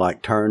camera,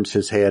 like turns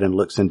his head and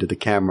looks into the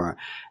camera.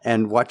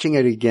 And watching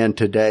it again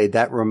today,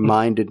 that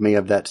reminded me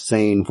of that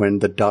scene when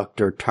the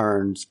Doctor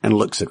turns and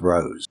looks at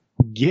Rose.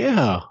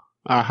 Yeah.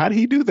 How did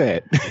he do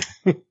that?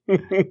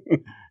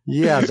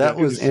 Yeah, that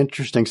was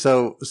interesting.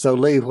 So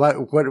Lee,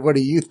 what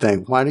do you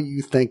think? Why do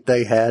you think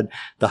they had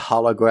the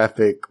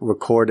holographic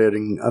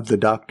recording of the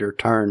Doctor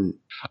turn?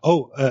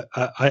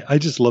 I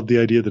just love the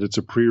idea that it's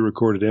a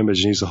pre-recorded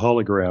image and he's a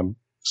hologram,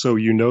 so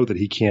you know that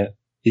he can't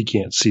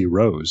see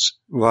Rose.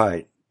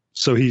 Right.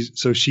 So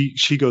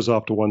she goes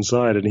off to one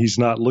side and he's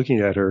not looking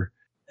at her,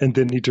 and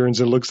then he turns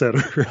and looks at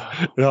her.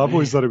 And I've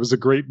always thought it was a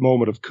great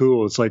moment of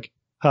cool. It's like,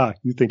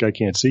 you think I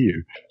can't see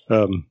you?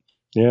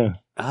 Yeah.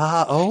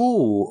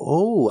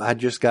 I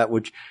just got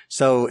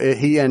so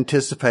he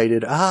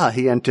anticipated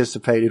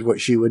what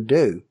she would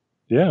do.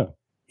 Yeah.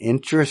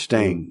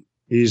 Interesting.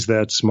 He's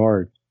that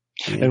smart.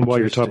 And while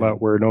you're talking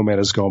about where no man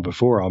has gone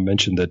before, I'll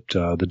mention that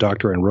the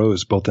Doctor and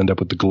Rose both end up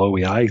with the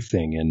glowy eye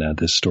thing in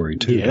this story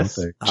too. Yes.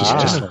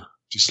 Don't they?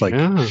 Just like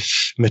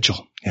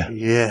Mitchell. Yeah.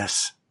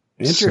 Yes.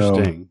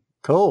 Interesting.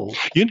 Cool.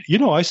 You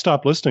know, I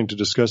stopped listening to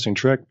Discussing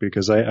Trek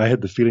because I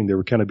had the feeling they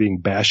were kind of being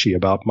bashy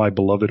about my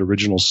beloved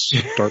original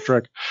Star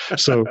Trek.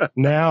 So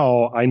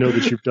now I know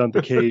that you've done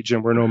The Cage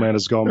and Where No Man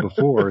Has Gone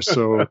Before.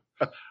 So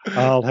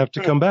I'll have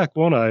to come back,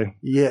 won't I?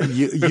 Yeah,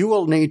 you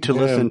will need to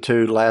listen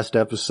to last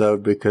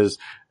episode because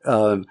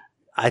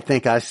I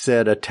think I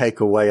said a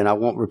takeaway, and I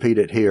won't repeat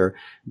it here,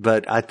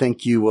 but I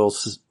think you will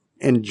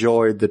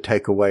enjoy the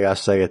takeaway I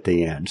say at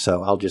the end.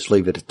 So I'll just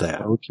leave it at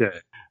that. Okay.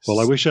 Well,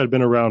 I wish I'd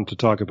been around to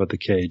talk about The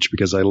Cage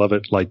because I love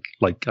it like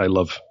I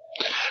love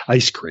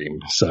ice cream.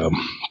 So,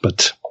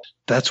 but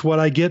that's what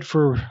I get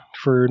for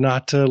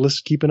not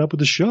keeping up with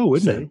the show,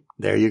 isn't it?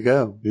 There you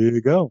go. There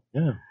you go.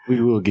 Yeah.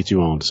 We will get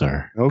you on,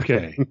 sir.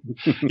 Okay.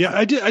 Yeah,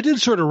 I did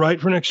sort of write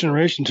for Next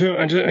Generation too.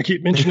 I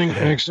keep mentioning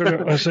I say,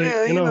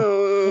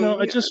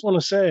 I just want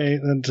to say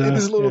that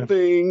this little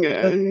thing.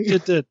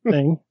 That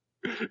thing.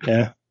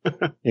 Yeah.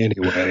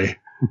 Anyway.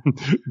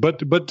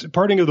 But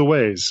parting of the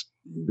ways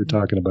you're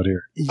talking about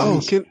here.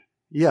 Oh,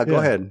 go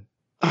ahead.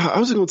 I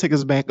was going to take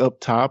us back up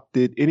top.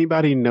 Did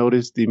anybody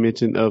notice the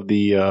mention of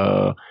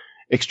the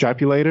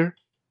extrapolator,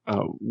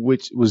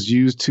 which was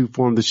used to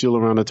form the shield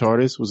around the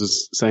TARDIS? Was the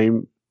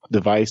same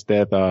device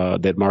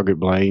that Margaret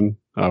Blaine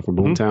from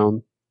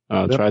Boomtown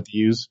tried to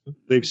use?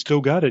 They've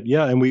still got it,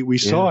 yeah. And we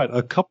saw it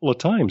a couple of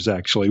times,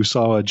 actually. We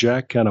saw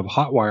Jack kind of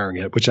hot wiring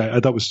it, which I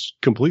thought was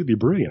completely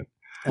brilliant.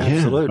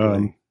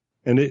 Absolutely.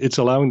 And it's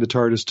allowing the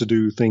TARDIS to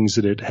do things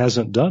that it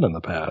hasn't done in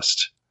the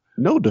past.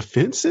 No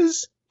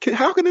defenses?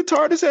 How can the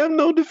TARDIS have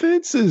no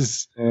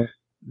defenses?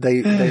 They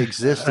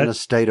exist in a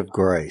state of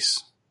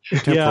grace.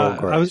 Temporal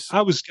grace.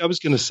 I was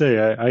going to say,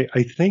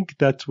 I think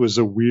that was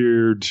a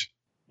weird.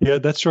 Yeah,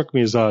 that struck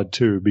me as odd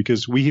too,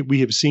 because we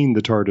have seen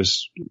the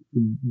TARDIS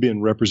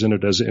being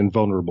represented as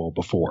invulnerable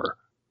before.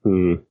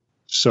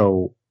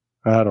 So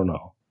I don't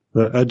know.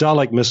 A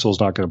Dalek missile is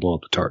not going to blow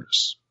up the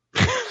TARDIS.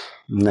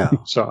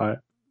 No. So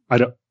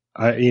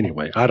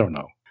anyway, I don't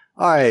know.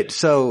 All right.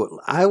 So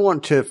I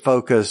want to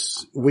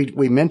focus.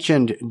 We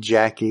mentioned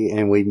Jackie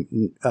and we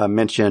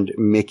mentioned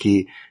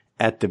Mickey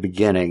at the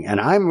beginning, and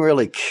I'm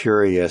really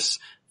curious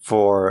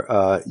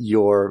for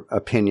your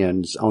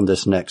opinions on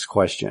this next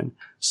question.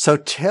 So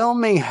tell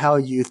me how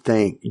you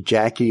think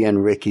Jackie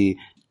and Ricky,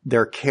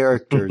 their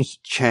characters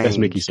changed. That's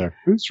Mickey, sir.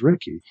 Who's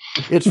Ricky?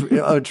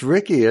 It's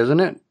Ricky, isn't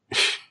it?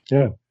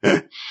 Yeah.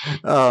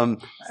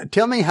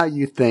 Tell me how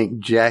you think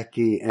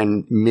Jackie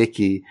and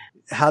Mickey,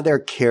 how their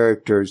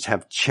characters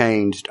have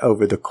changed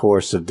over the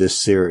course of this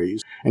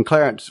series. And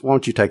Clarence, why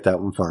don't you take that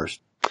one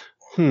first?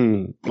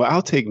 Well,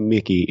 I'll take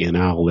Mickey and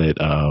I'll let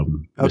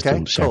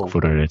Mr.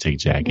 Shackleton take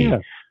Jackie.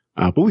 Yeah.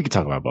 But we can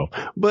talk about both.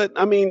 But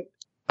I mean,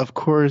 of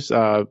course,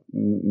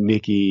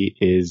 Mickey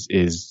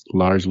is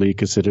largely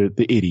considered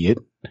the idiot.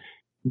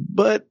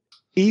 But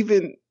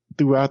even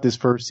throughout this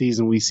first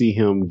season, we see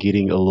him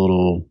getting a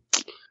little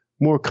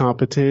more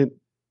competent,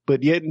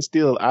 but yet and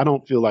still, I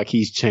don't feel like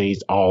he's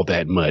changed all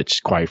that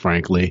much, quite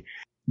frankly.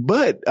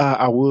 But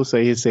I will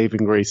say his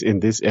saving grace in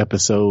this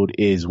episode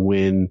is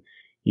when,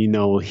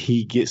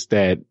 he gets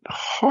that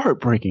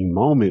heartbreaking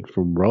moment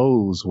from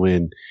Rose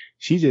when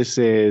she just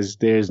says,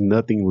 "There's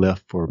nothing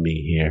left for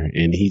me here."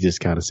 And he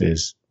just kind of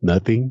says,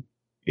 "Nothing."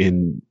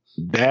 In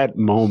that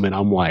moment,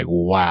 I'm like,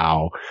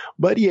 wow.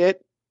 But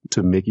yet,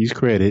 to Mickey's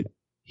credit,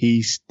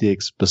 he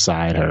sticks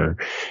beside her.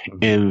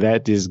 And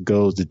that just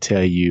goes to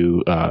tell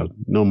you,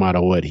 no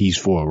matter what, he's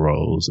for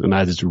Rose. And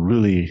I just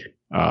really,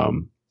 a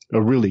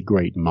really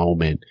great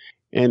moment.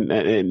 And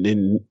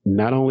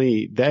not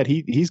only that,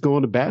 he's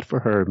going to bat for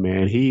her,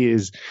 man. He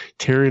is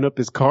tearing up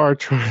his car,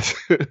 trying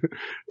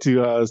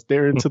to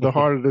stare into the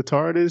heart of the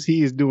TARDIS.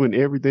 He is doing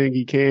everything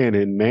he can.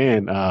 And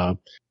man,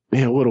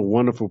 what a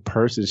wonderful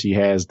person she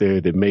has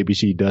there that maybe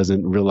she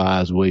doesn't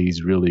realize what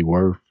he's really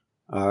worth.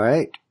 All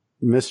right.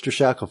 Mr.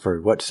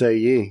 Shackelford, what say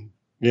ye?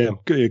 Yeah,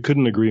 I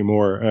couldn't agree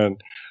more.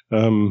 And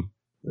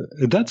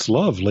that's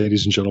love,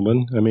 ladies and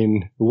gentlemen. I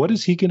mean, what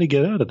is he going to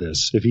get out of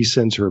this if he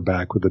sends her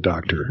back with the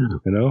doctor,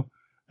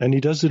 And he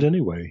does it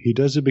anyway. He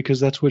does it because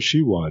that's what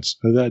she wants.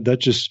 That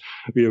just,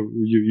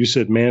 you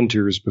said man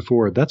tears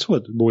before. That's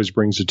what always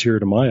brings a tear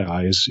to my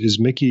eye is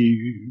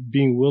Mickey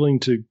being willing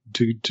to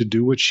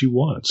do what she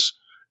wants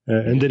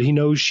and that he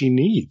knows she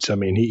needs. I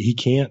mean, he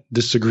can't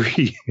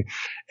disagree.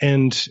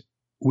 And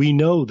we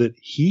know that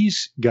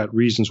he's got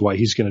reasons why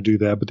he's going to do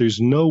that, but there's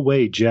no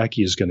way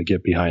Jackie is going to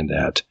get behind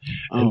that.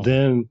 Oh. And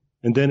then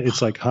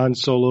it's like Han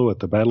Solo at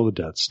the Battle of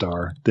the Death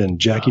Star. Then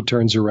Jackie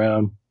turns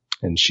around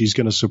and she's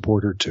going to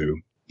support her too.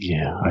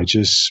 Yeah.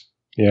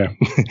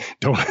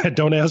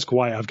 Don't ask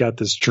why I've got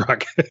this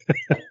truck.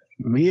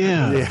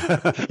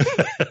 Yeah.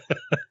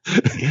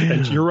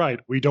 And you're right.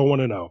 We don't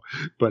want to know,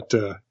 but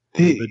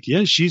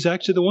yeah, she's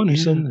actually the one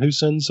who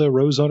sends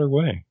Rose on her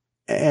way.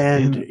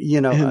 And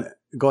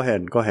go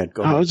ahead.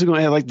 I was just going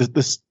to add, like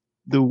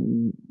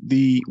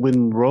the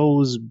when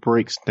Rose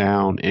breaks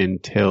down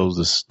and tells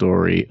the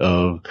story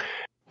of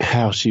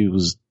how she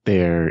was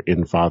there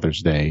in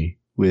Father's Day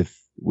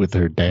with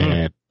her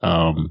dad.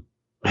 Man.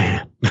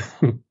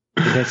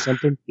 That's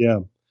something? Yeah.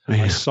 Man.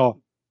 I saw,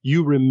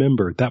 you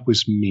remember, that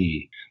was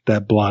me.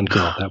 That blonde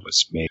girl, that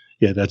was me.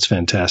 Yeah, that's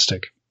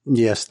fantastic.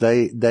 Yes,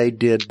 they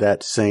did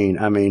that scene.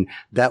 I mean,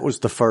 that was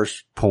the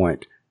first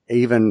point,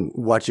 even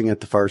watching it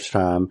the first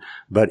time,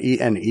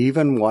 and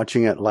even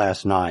watching it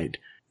last night,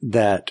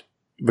 that,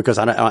 because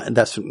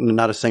that's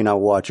not a scene I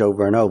watch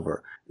over and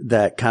over,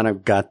 that kind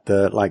of got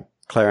like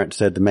Clarence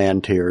said, the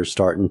man tears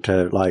starting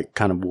to like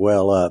kind of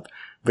well up,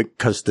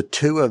 because the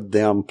two of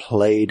them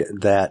played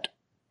that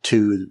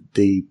to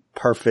the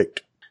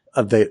perfect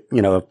of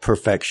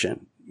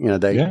perfection.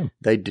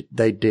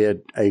 They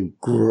did a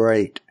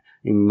great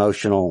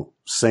emotional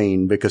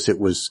scene because it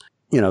was,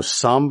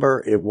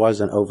 somber. It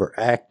wasn't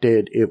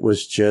overacted. It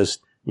was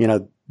just,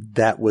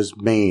 that was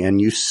me.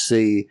 And you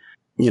see,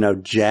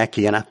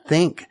 Jackie, and I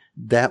think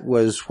that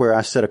was where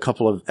I said a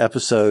couple of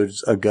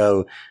episodes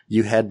ago,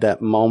 you had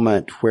that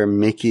moment where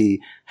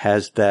Mickey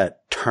has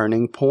that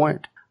turning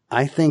point.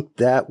 I think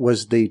that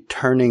was the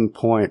turning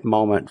point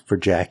moment for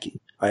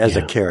Jackie as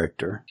a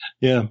character.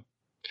 Yeah.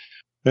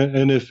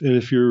 And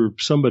if you're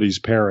somebody's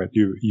parent,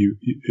 you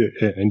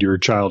and your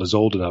child is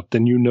old enough,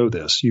 then you know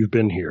this. You've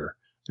been here.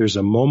 There's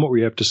a moment where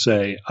you have to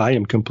say, I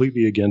am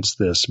completely against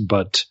this,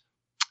 but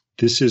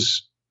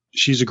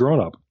she's a grown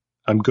up.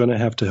 I'm going to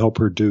have to help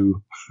her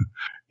do,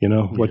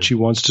 what she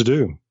wants to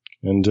do.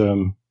 And,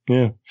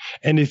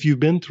 And if you've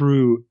been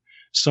through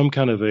some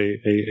kind of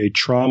a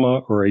trauma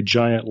or a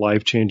giant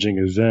life-changing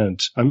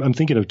event, I'm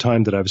thinking of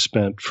time that I've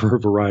spent for a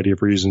variety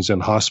of reasons in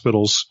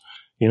hospitals,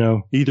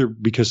 either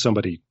because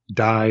somebody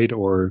died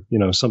or,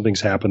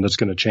 something's happened that's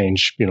going to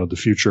change, the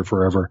future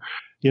forever,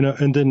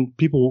 and then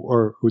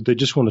people they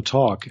just want to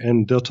talk,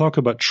 and they'll talk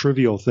about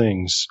trivial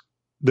things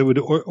that would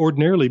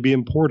ordinarily be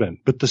important,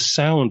 but the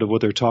sound of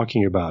what they're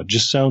talking about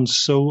just sounds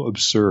so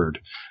absurd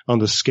on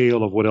the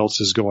scale of what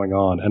else is going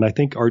on. And I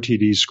think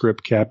RTD's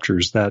script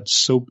captures that.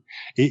 So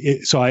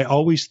I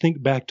always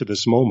think back to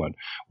this moment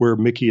where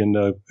Mickey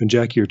and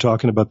Jackie are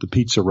talking about the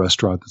pizza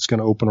restaurant that's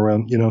going to open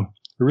around,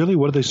 really,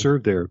 what do they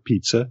serve there?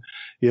 Pizza.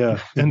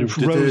 Yeah. And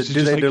Rose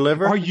do they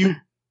deliver? Are you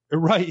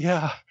right?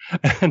 Yeah.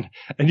 And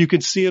you can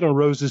see it on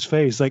Rose's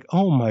face, like,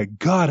 oh my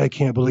God, I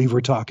can't believe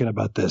we're talking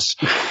about this.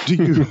 Do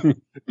you?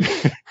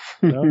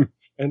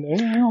 And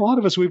a lot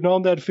of us, we've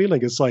known that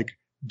feeling. It's like,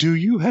 do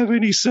you have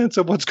any sense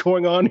of what's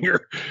going on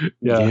here?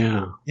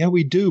 Yeah,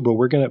 we do,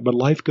 but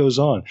life goes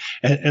on.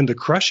 And the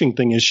crushing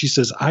thing is, she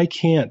says, I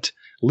can't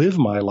live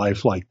my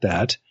life like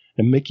that.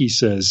 And Mickey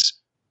says,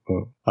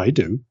 well, I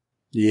do.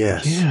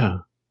 Yes. Yeah.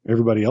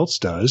 Everybody else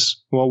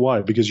does. Well,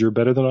 why? Because you're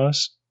better than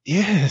us?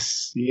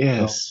 Yes.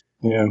 Well,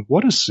 yeah.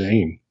 What a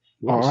scene.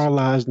 Are our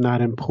lives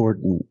not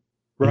important?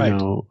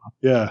 Right.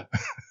 Yeah.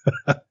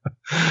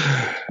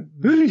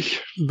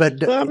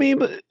 But I mean,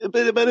 but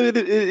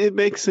it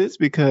makes sense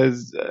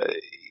because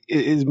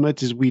as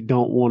much as we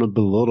don't want to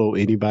belittle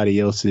anybody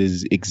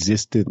else's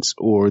existence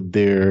or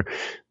their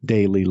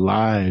daily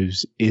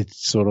lives,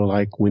 it's sort of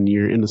like when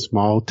you're in a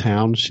small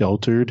town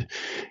sheltered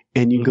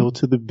and you go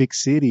to the big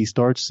city,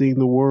 start seeing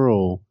the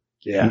world.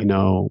 Yeah.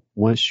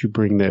 Once you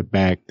bring that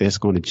back, that's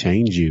going to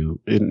change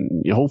you,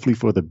 and hopefully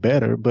for the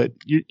better, but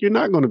you're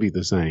not going to be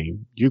the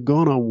same. You're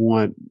going to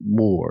want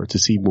more, to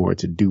see more,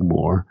 to do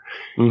more.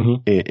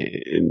 Mm-hmm.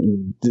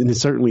 And it's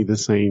certainly the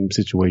same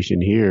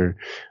situation here,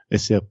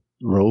 except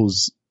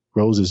Rose's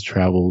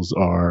travels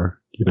are,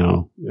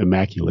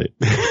 immaculate.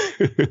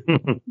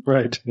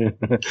 Right.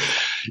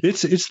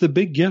 It's the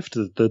big gift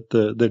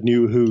that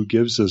New Who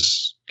gives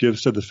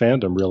to the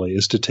fandom, really,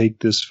 is to take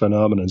this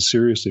phenomenon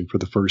seriously for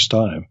the first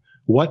time.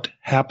 What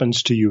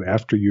happens to you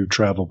after you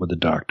travel with the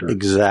Doctor?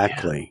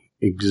 Exactly.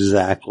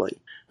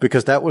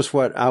 Because that was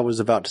what I was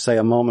about to say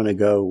a moment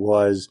ago,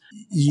 was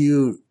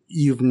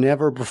you've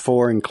never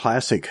before in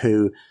Classic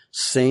Who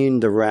seen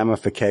the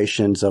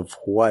ramifications of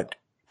what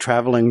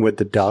traveling with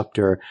the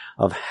Doctor,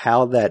 of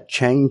how that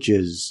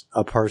changes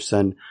a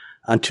person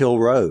until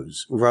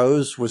Rose.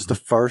 Rose was the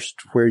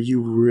first where you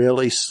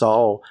really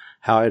saw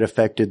how it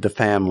affected the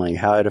family,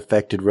 how it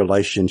affected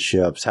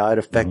relationships, how it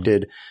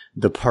affected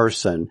the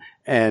person.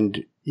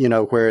 And,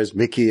 whereas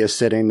Mickey is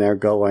sitting there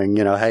going,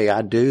 hey,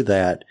 I do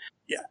that.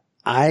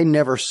 I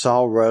never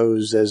saw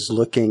Rose as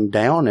looking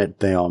down at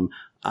them.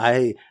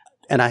 And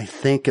I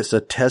think it's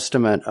a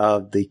testament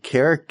of the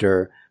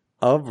character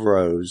of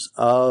Rose,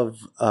 of,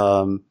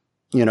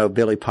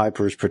 Billie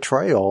Piper's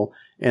portrayal,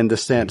 in the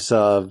sense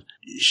of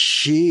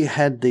she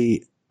had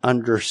the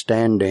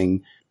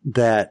understanding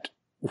that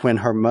when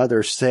her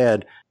mother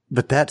said,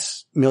 but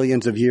that's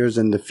millions of years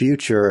in the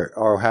future,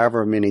 or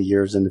however many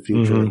years in the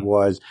future it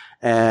was.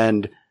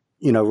 And,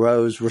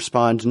 Rose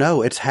responds,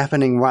 no, it's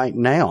happening right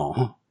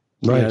now.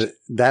 Right.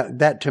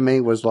 That to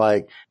me was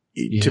like,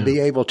 to be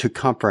able to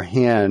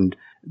comprehend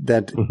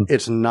that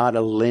it's not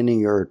a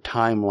linear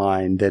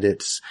timeline, that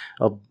it's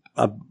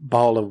a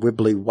ball of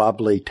wibbly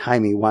wobbly,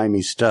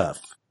 timey-wimey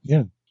stuff.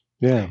 Yeah.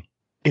 Yeah.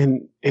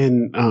 And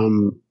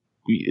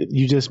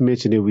you just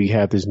mentioned that we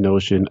have this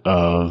notion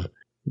of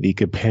the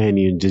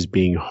companion just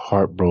being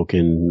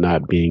heartbroken,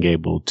 not being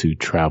able to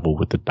travel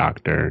with the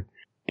Doctor.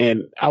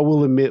 And I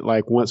will admit,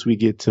 like, once we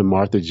get to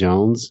Martha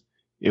Jones,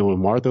 and when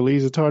Martha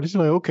leaves the TARDIS,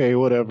 you're like, okay,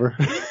 whatever.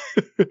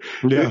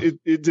 Yeah.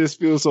 It just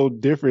feels so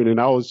different. And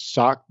I was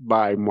shocked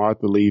by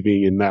Martha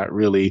leaving and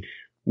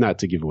not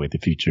to give away the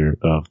future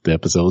of the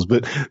episodes,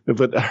 but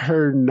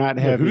her not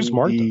having who's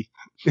Martha?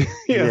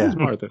 Who's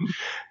Martha?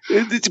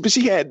 But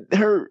she had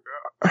her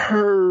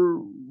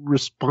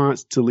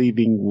response to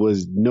leaving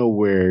was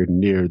nowhere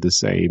near the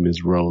same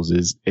as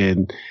Rose's.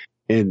 And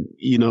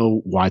you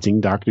know,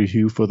 watching Doctor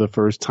Who for the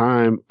first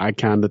time, I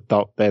kind of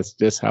thought that's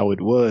just how it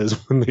was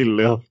when they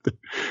left.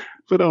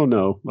 But oh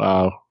no,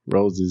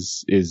 Rose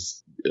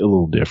is a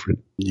little different.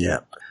 Yeah.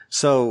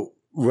 So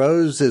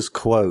Rose's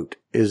quote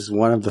is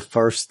one of the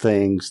first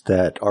things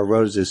or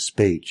Rose's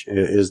speech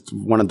is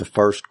one of the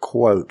first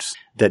quotes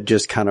that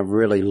just kind of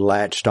really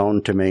latched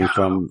on to me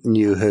from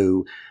New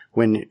Who.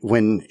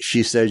 When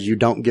she says, you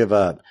don't give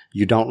up,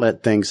 you don't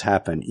let things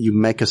happen, you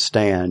make a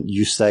stand,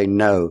 you say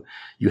no,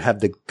 you have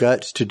the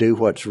guts to do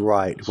what's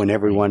right when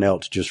everyone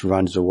else just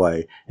runs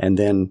away. And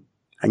then,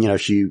 you know,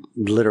 she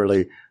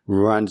literally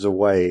runs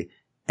away.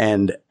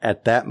 And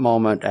at that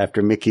moment,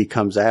 after Mickey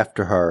comes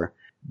after her,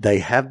 they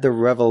have the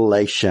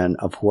revelation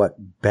of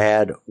what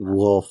bad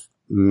wolf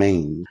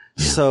means.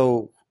 Yeah.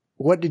 So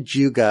what did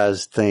you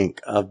guys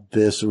think of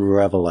this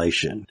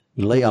revelation?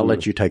 Lee, I'll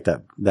let you take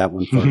that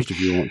one first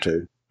if you want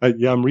to.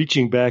 I'm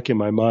reaching back in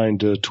my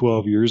mind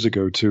 12 years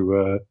ago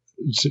to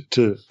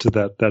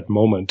that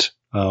moment.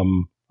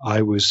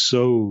 I was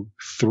so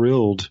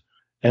thrilled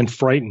and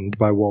frightened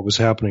by what was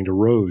happening to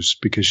Rose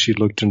because she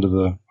looked into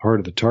the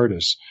heart of the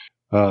TARDIS.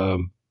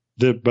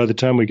 By the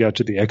time we got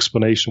to the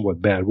explanation of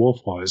what Bad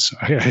Wolf was,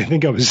 I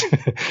think I was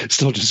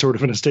still just sort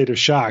of in a state of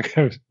shock.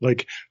 I was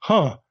like,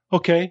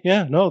 okay,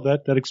 yeah, no,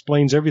 that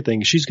explains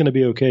everything. She's going to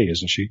be okay,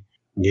 isn't she?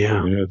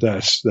 Yeah. You know,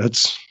 that's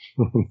that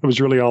was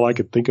really all I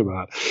could think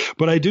about.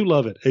 But I do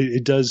love it.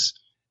 It does,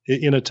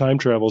 in a time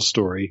travel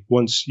story,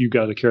 once you've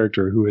got a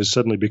character who has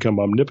suddenly become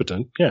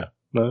omnipotent, it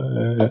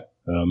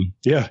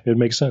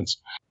makes sense.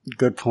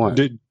 Good point.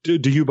 Do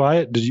you buy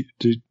it?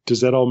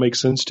 Does that all make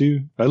sense to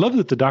you? I love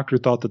that the Doctor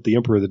thought that the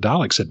Emperor of the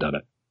Daleks had done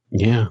it.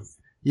 Yeah.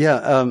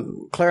 Yeah.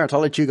 Clarence, I'll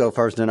let you go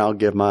first, then I'll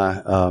give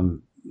my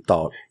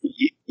thought.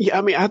 Yeah.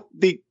 I mean, I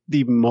think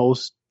the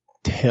most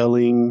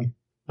telling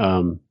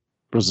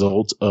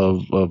results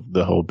of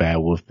the whole Bad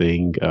Wolf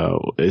thing,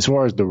 as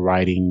far as the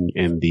writing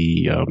and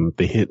the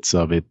hints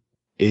of it,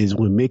 is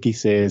when Mickey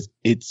says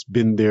it's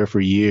been there for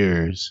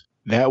years.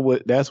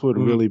 That's what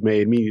really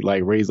made me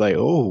like raise like,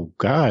 oh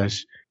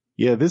gosh,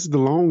 yeah, this is the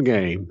long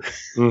game.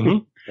 Mm-hmm.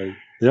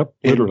 Yep,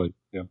 literally.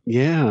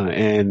 Yeah,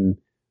 and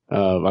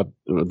I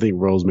think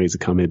Rose makes a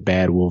comment: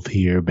 Bad Wolf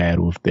here, Bad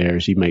Wolf there.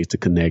 She makes the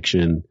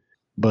connection,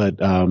 but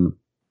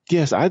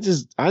yes, I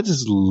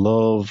just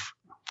love.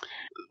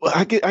 Well,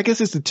 I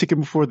guess it's the chicken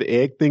before the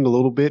egg thing a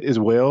little bit as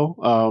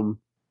well.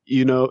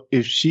 You know,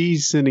 if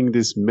she's sending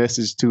this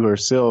message to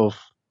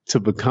herself to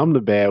become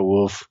the Bad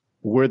Wolf,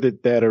 where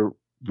did that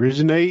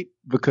originate?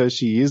 Because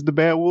she is the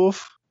Bad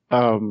Wolf.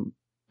 I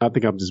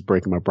think I'm just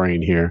breaking my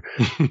brain here.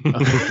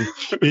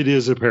 It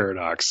is a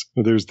paradox.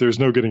 There's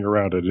no getting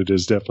around it. It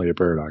is definitely a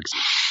paradox.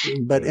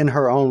 But in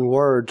her own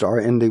words,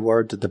 or in the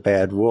words of the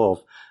Bad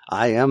Wolf,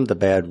 I am the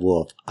Bad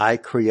Wolf. I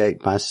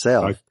create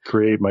myself. I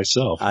create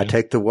myself. I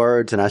take the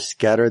words and I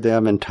scatter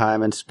them in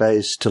time and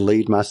space to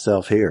lead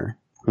myself here.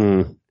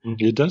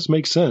 It does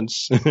make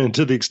sense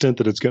to the extent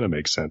that it's going to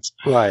make sense.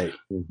 Right.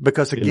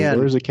 Because again,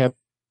 go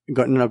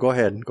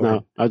ahead. Go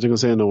ahead. I was just going to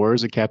say, in the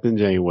words of Captain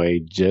Janeway,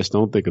 just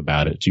don't think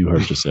about it. You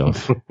hurt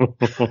yourself.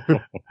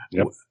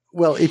 Yep.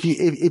 Well, if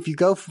you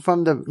go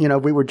from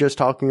we were just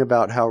talking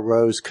about how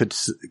Rose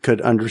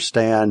could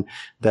understand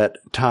that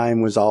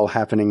time was all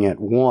happening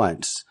at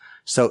once.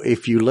 So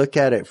if you look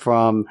at it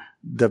from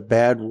the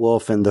Bad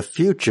Wolf in the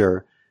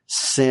future,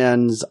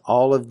 sends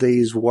all of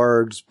these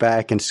words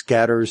back and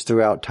scatters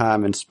throughout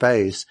time and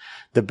space.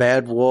 The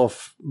Bad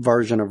Wolf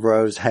version of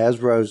Rose has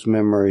Rose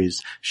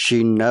memories.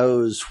 She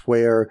knows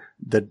where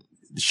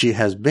she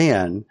has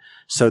been.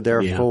 So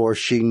therefore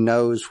she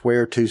knows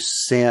where to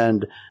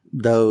send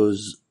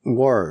those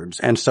words.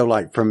 And so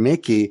like for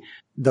Mickey,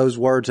 those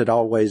words had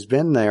always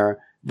been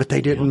there, but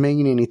they didn't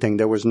mean anything.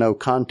 There was no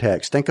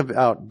context. Think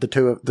about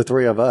the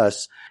three of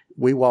us.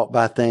 We walk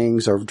by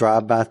things or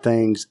drive by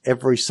things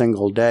every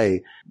single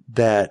day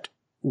that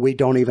we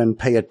don't even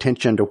pay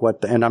attention to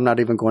and I'm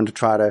not even going to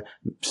try to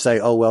say,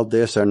 oh, well,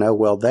 this or no,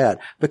 well, that,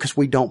 because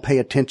we don't pay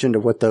attention to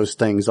what those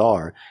things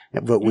are.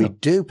 But we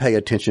do pay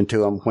attention to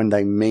them when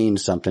they mean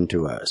something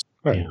to us.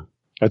 Right. Yeah.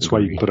 That's why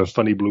you can put a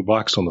funny blue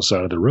box on the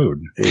side of the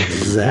road.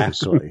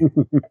 Exactly.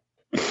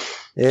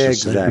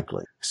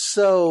 Exactly.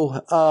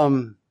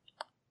 So,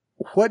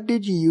 what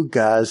did you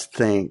guys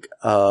think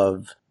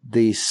of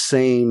the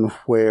scene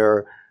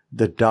where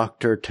the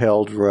Doctor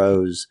tells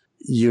Rose,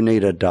 you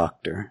need a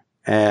doctor?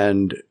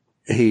 And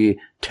he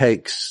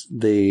takes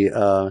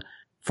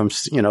from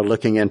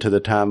looking into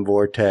the time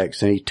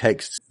vortex, and he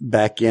takes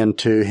back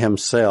into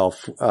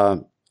himself,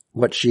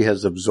 what she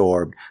has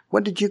absorbed.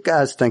 What did you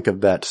guys think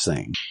of that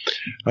scene?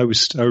 I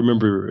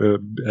remember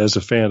as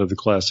a fan of the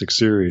classic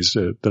series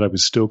that I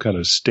was still kind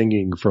of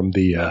stinging from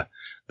the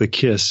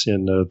kiss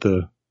in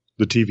the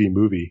TV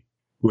movie,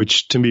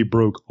 which to me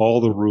broke all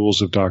the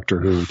rules of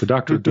Doctor Who. The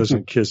Doctor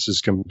doesn't kiss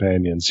his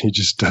companions; he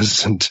just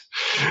doesn't,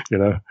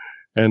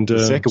 And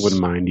the second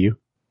wouldn't mind you,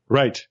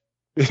 right?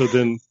 So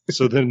then,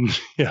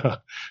 yeah.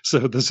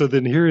 So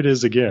then here it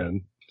is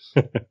again.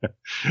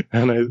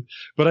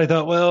 But I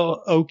thought,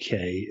 well,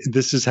 okay,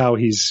 this is how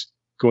he's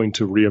going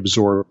to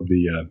absorb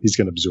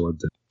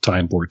the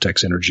time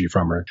vortex energy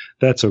from her.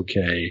 That's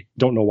okay.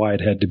 Don't know why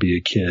it had to be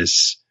a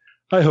kiss.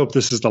 I hope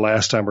this is the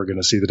last time we're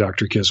going to see the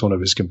Doctor kiss one of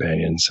his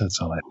companions. That's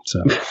all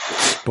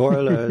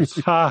Spoilers.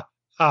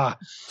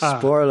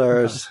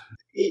 Spoilers.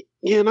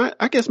 Yeah, and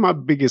I guess my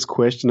biggest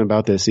question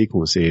about that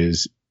sequence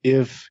is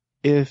if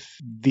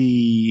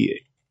the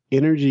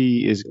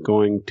energy is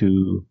going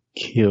to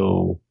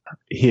kill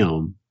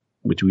him,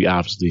 which we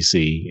obviously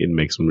see, it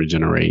makes him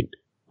regenerate.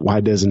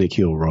 Why doesn't it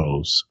kill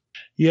Rose?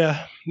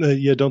 Yeah.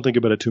 Don't think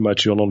about it too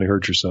much. You'll only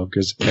hurt yourself,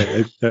 because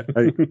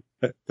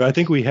I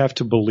think we have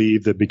to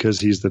believe that because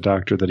he's the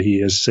Doctor that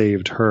he has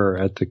saved her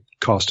at the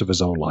cost of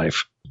his own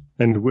life.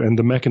 And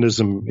the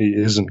mechanism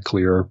isn't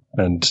clear,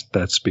 and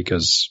that's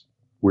because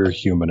we're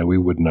human and we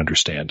wouldn't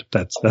understand.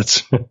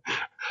 That's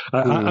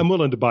I'm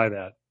willing to buy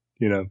that,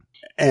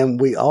 And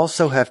we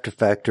also have to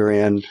factor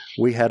in,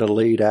 we had a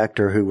lead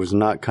actor who was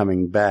not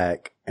coming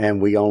back,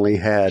 and we only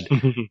had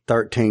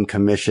 13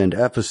 commissioned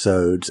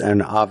episodes,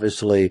 and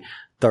obviously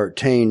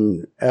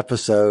 13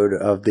 episode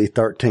of the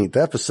 13th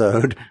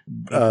episode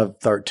of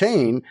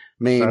 13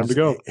 means time to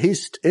go.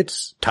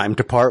 It's time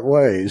to part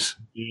ways.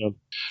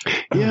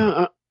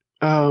 Yeah.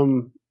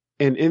 And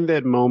in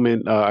that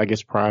moment, I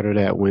guess prior to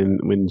that,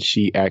 when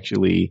she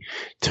actually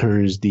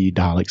turns the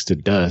Daleks to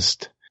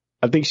dust,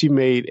 I think she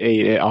made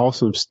an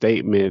awesome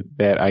statement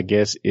that I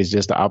guess is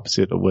just the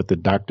opposite of what the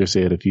Doctor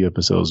said a few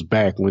episodes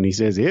back when he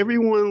says,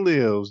 everyone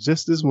lives,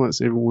 just this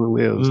once, everyone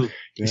lives.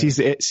 Yeah. She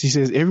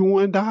says,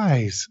 everyone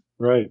dies.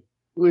 Right.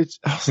 Which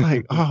I was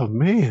like, oh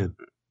man,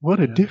 what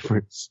a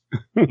difference.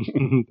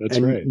 That's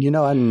right.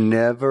 I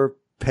never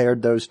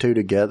paired those two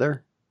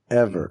together,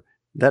 ever.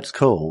 That's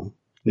cool.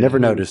 Never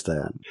noticed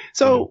that.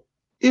 So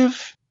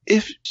if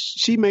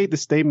she made the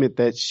statement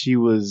that she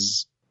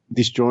was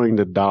destroying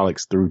the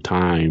Daleks through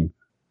time,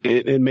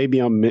 and maybe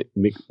I'm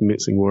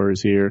mixing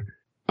words here,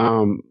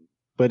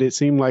 but it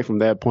seemed like from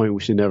that point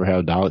we should never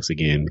have Daleks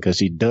again, because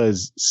she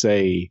does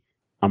say,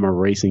 I'm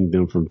erasing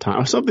them from time,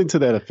 or something to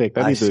that effect.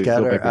 I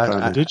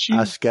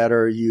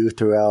scatter you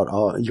throughout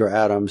all your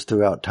atoms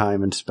throughout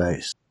time and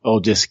space. Oh,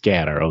 just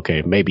scatter.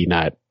 Okay, maybe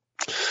not.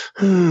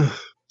 I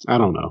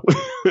don't know.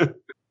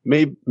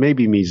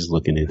 Maybe me just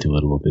looking into it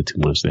a little bit too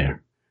much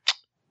there.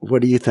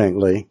 What do you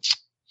think, Lee?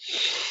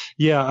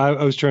 Yeah,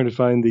 I was trying to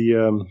find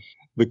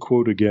the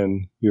quote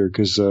again here,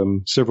 because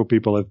several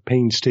people have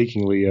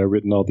painstakingly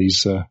written all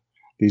these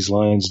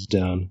lines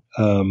down.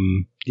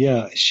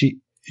 Yeah,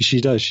 she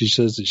does. She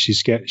says that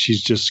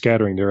she's just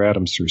scattering their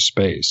atoms through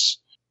space.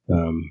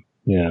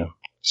 Yeah,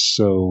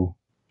 so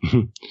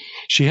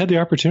she had the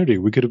opportunity.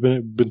 We could have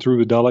been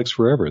through the Daleks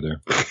forever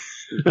there.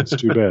 That's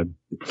too bad.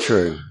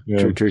 True.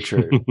 Yeah.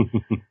 True.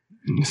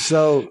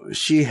 So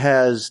she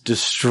has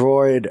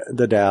destroyed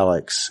the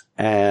Daleks,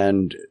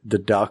 and the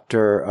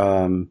Doctor,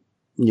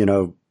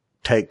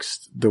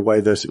 takes the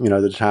way this,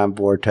 the time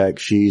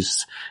vortex,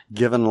 she's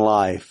given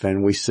life,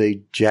 and we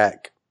see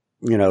Jack,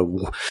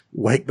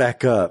 wake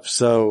back up.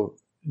 So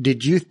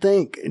did you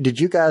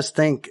guys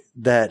think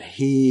that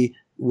he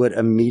would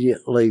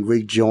immediately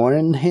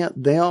rejoin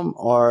them,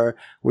 or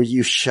were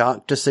you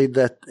shocked to see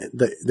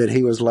that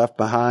he was left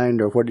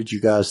behind, or what did you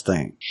guys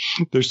think?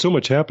 There's so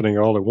much happening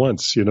all at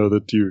once,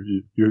 that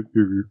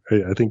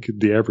I think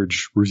the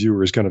average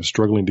reviewer is kind of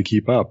struggling to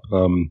keep up.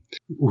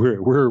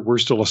 We're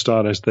still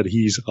astonished that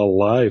he's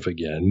alive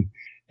again,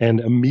 and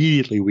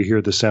immediately we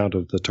hear the sound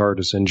of the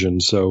TARDIS engine.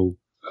 So,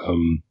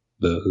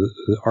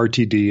 the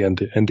RTD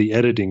and the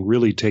editing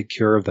really take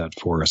care of that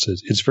for us.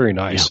 It's very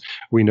nice. Yeah.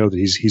 We know that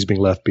he's being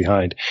left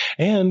behind,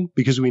 and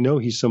because we know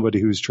he's somebody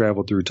who's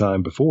traveled through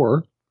time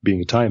before, being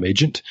a time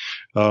agent,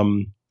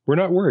 we're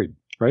not worried,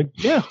 right?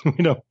 Yeah,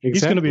 exactly.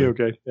 He's going to be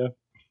okay. Yeah.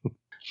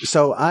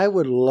 So I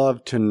would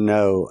love to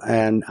know,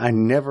 and I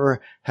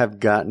never have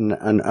gotten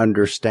an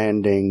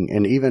understanding,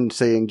 and even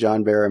seeing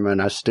John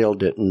Barrowman, I still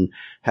didn't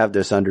have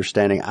this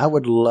understanding. I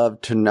would love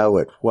to know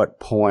at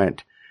what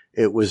point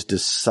it was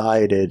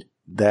decided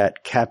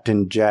that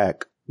Captain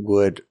Jack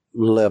would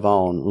live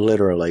on,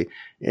 literally,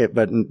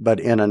 but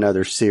in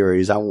another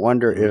series. I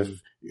wonder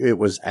if it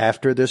was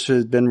after this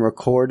had been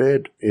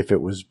recorded, if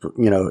it was,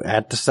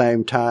 at the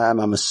same time.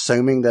 I'm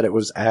assuming that it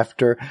was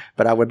after,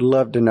 but I would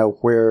love to know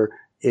where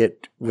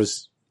it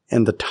was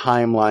in the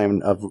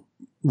timeline of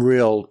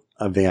real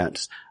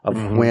events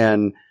of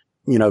when,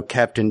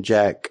 Captain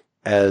Jack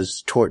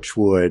as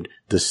Torchwood,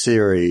 the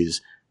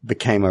series,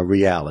 became a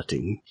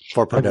reality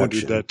for production. I've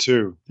wondered that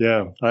too.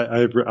 Yeah,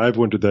 I've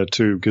wondered that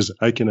too, because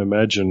I can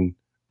imagine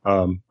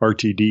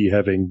RTD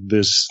having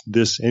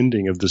this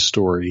ending of the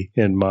story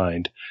in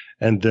mind.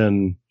 And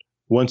then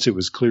once it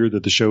was clear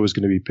that the show was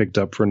going to be picked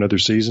up for another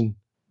season,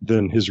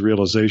 then his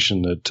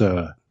realization that,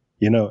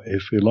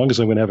 as long as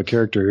I'm going to have a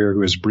character here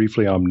who is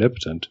briefly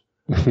omnipotent,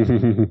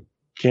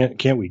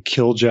 can't we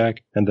kill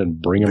Jack and then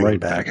bring him right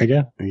back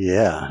again?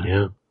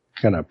 Yeah.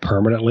 Kind of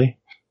permanently.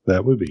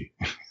 That would be.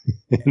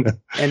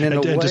 And in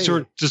a way,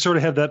 to sort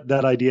of have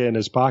that idea in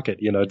his pocket,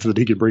 so that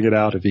he could bring it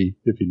out if he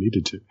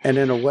needed to. And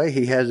in a way,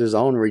 he has his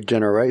own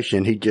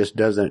regeneration. He just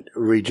doesn't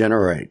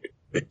regenerate.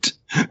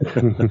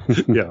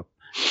 Yeah.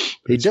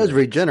 He does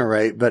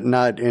regenerate, but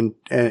not in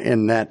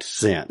that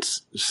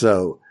sense.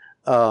 So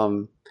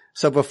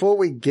before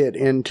we get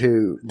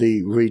into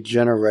the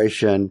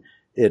regeneration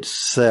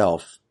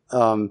itself,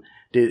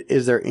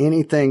 is there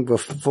anything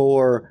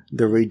before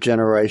the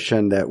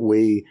regeneration that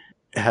we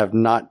have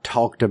not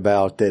talked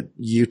about that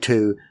you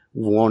two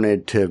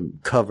wanted to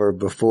cover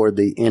before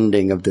the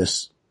ending of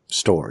this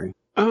story?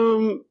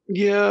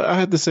 Yeah, I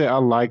had to say I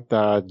liked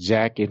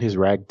Jack and his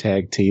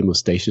ragtag team of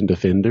station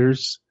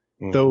defenders.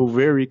 Though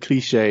very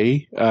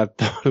cliche, I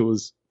thought it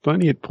was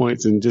funny at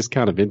points and just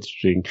kind of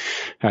interesting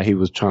how he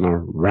was trying to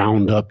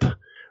round up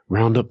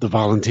the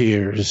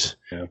volunteers.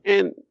 Yeah.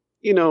 And,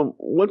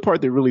 one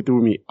part that really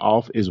threw me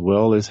off as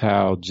well is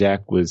how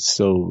Jack was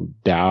so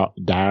dour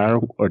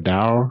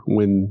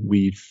when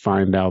we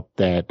find out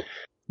that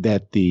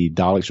the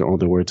Daleks are on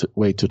their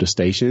way to the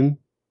station.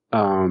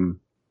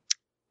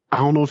 I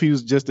don't know if he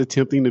was just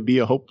attempting to be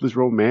a hopeless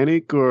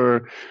romantic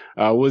or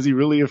was he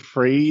really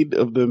afraid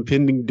of the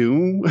impending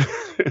doom?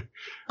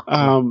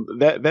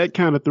 That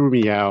kind of threw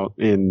me out.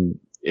 And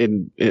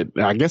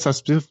I guess I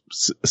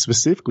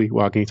specifically,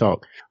 while I can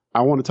talk,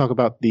 I want to talk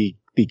about the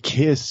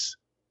kiss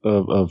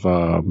of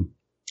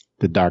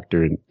the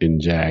Doctor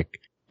and Jack.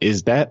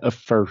 Is that a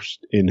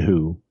first in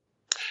Who?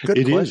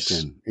 Good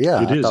question.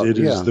 Yeah. It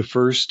is the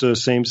first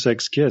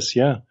same-sex kiss.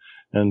 Yeah.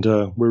 And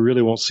we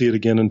really won't see it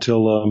again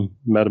until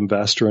Madame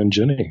Vastra and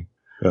Jenny.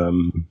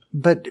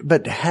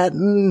 But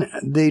hadn't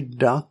the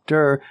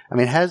Doctor? I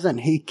mean,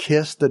 hasn't he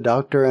kissed the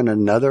Doctor in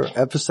another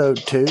episode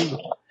too?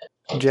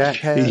 Jack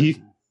has.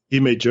 He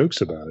made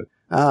jokes about it.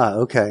 Ah,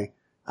 okay.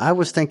 I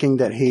was thinking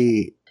that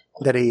he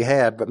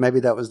had, but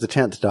maybe that was the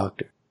 10th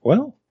Doctor.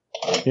 Well,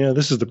 yeah,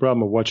 this is the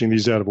problem of watching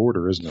these out of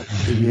order, isn't it?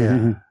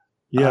 Yeah.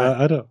 Yeah,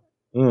 I don't.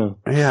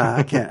 Yeah,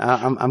 I can't.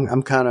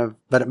 I'm kind of,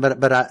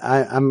 but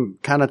I'm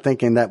kind of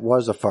thinking that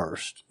was a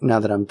first. Now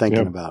that I'm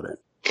thinking about it,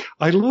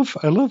 I love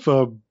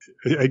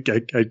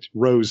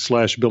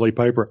Rose / Billy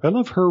Piper. I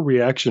love her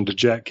reaction to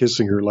Jack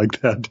kissing her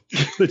like that.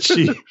 That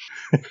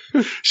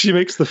she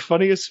makes the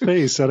funniest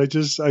face, and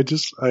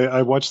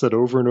I watch that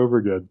over and over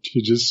again.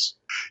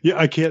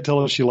 I can't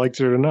tell if she likes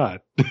it or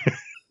not.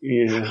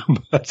 Yeah,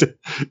 but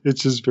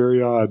it's just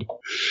very odd.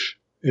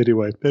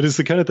 Anyway, that is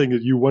the kind of thing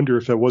that you wonder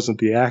if that wasn't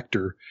the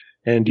actor.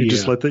 And you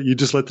just let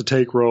the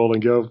take roll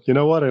and go, you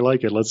know what? I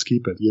like it. Let's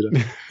keep it.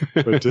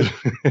 But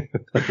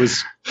that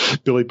was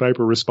Billy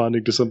Piper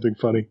responding to something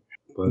funny.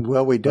 But,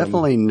 well, we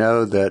definitely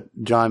know that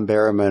John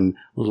Barrowman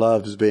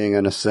loves being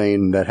in a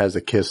scene that has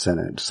a kiss in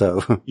it.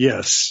 So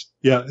yes,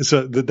 yeah.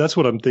 So that's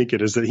what I'm thinking,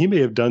 is that he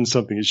may have done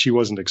something that she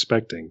wasn't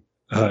expecting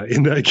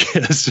in that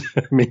kiss.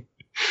 I mean,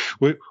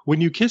 when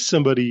you kiss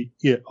somebody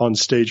on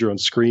stage or on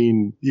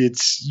screen,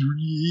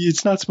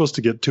 it's not supposed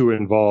to get too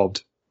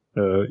involved.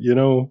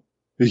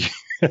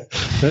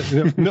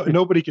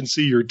 Nobody can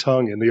see your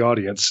tongue in the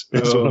audience.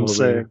 That's what I'm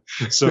saying.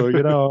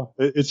 So,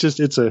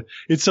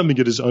 it's something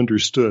that is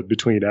understood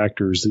between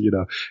actors,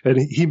 and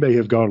he may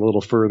have gone a little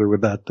further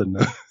with that than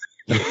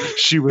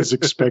she was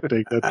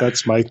expecting.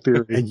 That's my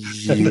theory.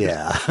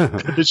 Yeah.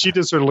 That she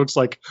just sort of looks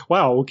like,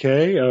 wow,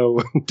 okay.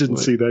 Didn't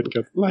see that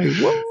coming. Like,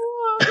 what?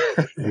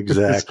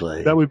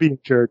 Exactly. That would be a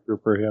character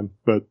for him.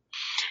 But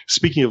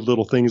speaking of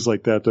little things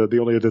like that, the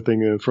only other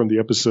thing from the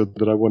episode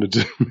that I wanted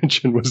to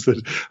mention was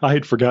that I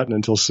had forgotten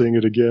until seeing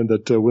it again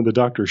that when the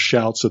Doctor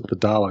shouts at the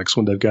Daleks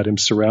when they've got him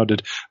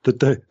surrounded, that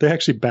they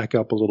actually back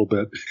up a little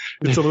bit.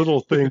 It's a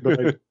little thing,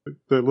 but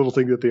the little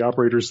thing that the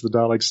operators of the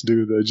Daleks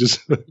do, they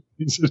just,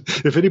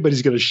 if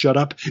anybody's going to shut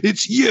up,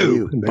 it's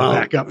you. And they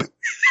back up.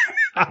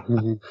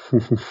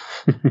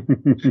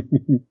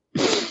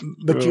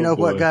 But you know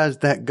what, guys?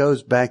 That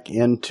goes back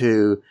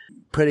into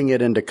putting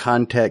it into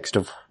context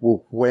of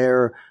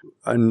where,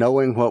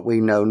 knowing what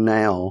we know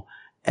now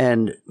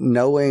and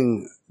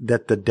knowing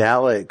that the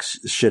Daleks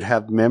should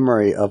have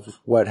memory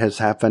of what has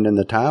happened in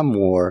the Time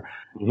War,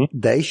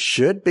 they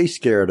should be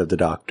scared of the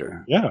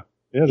Doctor. Yeah,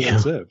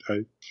 that's it.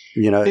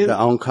 The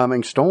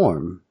oncoming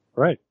storm.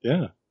 Right,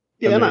 yeah.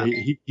 Yeah,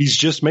 he's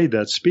just made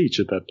that speech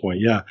at that point.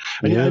 Yeah.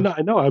 And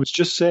I know. I was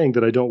just saying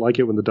that I don't like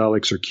it when the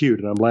Daleks are cute,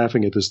 and I'm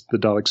laughing at the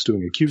Daleks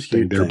doing a cute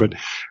thing there. But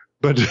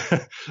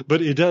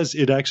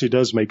it actually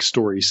does make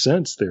story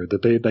sense there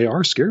that they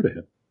are scared of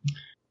him.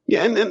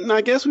 Yeah, and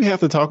I guess we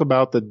have to talk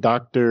about the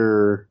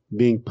Doctor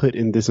being put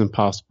in this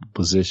impossible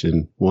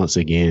position once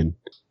again,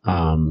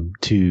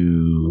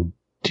 to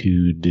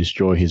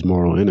destroy his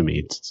moral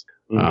enemies.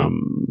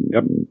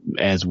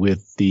 As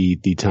with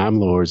the Time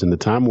Lords and the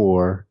Time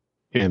War.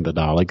 and the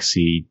Daleks.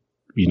 He,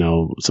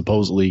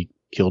 supposedly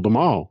killed them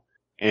all.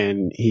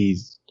 And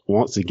he's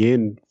once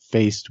again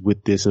faced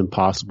with this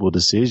impossible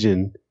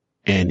decision,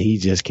 and he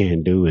just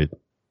can't do it.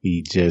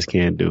 He just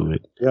can't do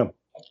it. Yeah.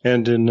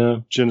 And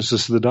in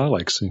Genesis of the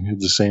Daleks, he had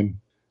the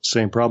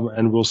same problem.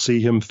 And we'll see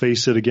him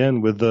face it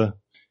again with the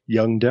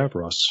young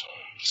Davros.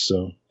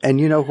 So. And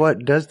you know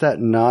what? Does that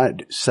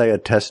not say a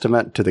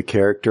testament to the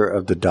character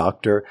of the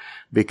Doctor?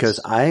 Because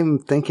I'm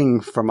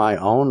thinking for my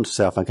own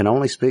self, I can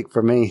only speak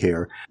for me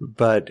here,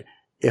 but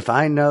if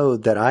I know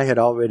that I had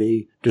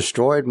already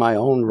destroyed my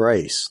own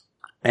race,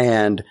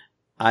 and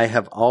I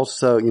have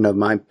also,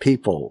 my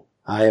people,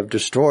 I have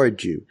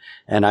destroyed you,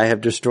 and I have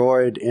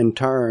destroyed in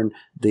turn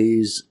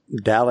these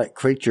Dalek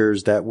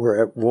creatures that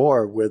were at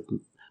war with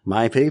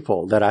my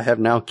people that I have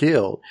now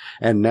killed,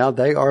 and now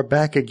they are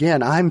back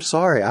again. I'm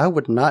sorry, I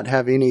would not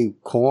have any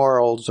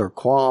quarrels or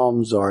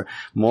qualms or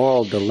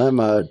moral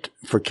dilemma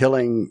for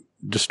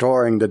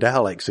destroying the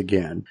Daleks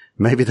again.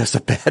 Maybe that's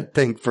a bad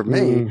thing for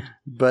me,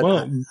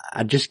 but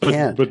I just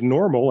can't. But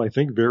normal, I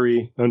think,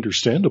 very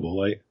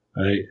understandable.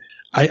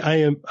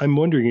 I'm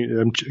wondering,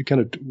 I'm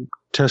kind of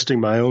testing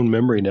my own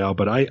memory now,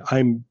 but I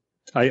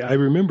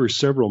remember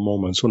several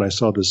moments when I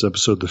saw this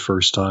episode the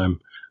first time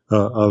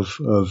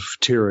of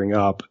tearing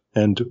up,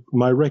 and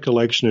my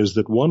recollection is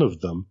that one of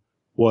them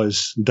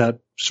was that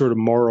sort of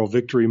moral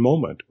victory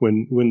moment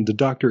when the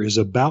Doctor is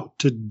about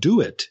to do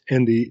it,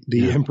 and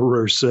the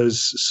Emperor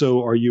says,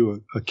 "So are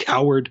you a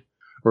coward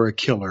or a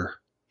killer?"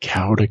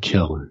 Coward or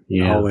killer?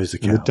 Yeah, always a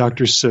coward. And the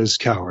Doctor says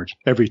coward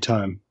every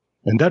time,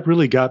 and that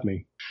really got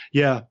me.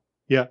 Yeah.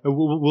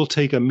 We'll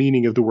take a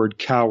meaning of the word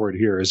coward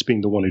here as being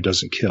the one who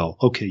doesn't kill.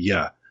 Okay,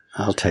 yeah,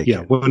 I'll take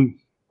it.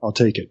 I'll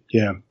take it.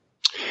 Yeah,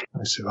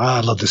 I said, I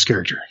love this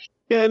character.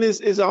 Yeah, and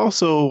it's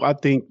also, I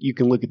think you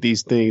can look at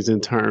these things in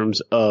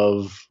terms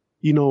of,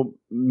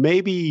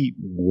 maybe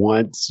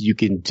once you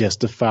can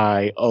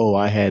justify,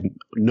 I had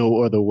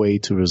no other way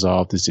to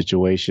resolve the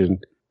situation.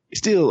 It's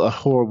still a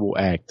horrible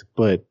act,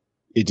 but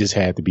it just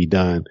had to be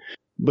done.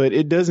 But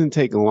it doesn't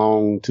take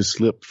long to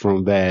slip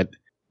from that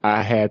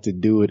I had to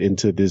do it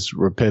into this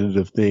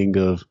repetitive thing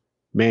of,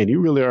 man, you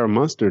really are a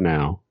monster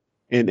now.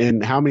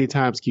 And how many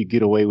times can you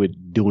get away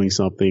with doing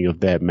something of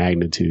that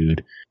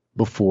magnitude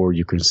before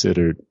you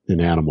considered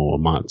an animal a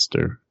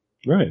monster?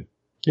 Right.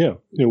 Yeah.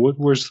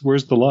 Where's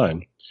the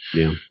line?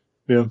 Yeah.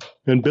 Yeah.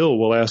 And Bill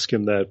will ask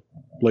him that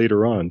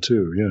later on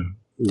too. Yeah.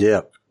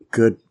 Yeah.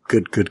 Good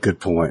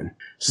point.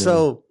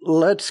 So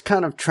let's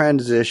kind of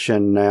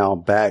transition now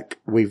back.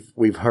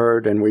 We've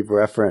heard and we've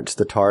referenced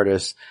the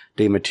TARDIS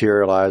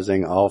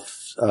dematerializing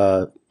off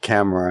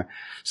camera.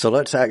 So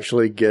let's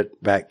actually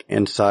get back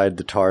inside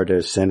the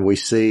TARDIS, and we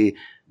see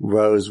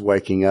Rose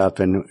waking up,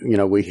 and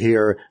we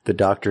hear the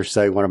Doctor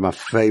say one of my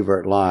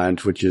favorite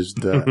lines, which is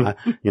I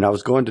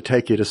was going to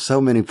take you to so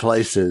many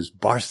places,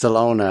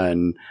 Barcelona,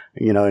 and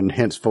and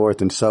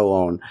henceforth and so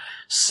on.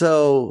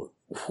 So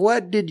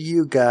what did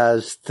you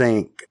guys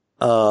think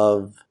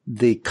of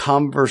the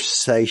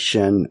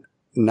conversation?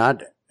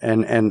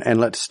 And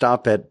let's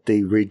stop at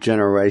the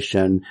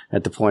regeneration,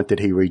 at the point that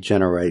he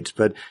regenerates,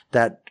 but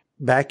that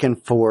back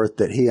and forth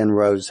that he and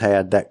Rose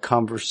had, that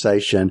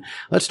conversation.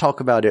 Let's talk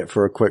about it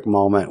for a quick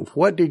moment.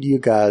 What did you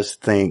guys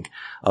think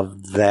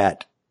of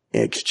that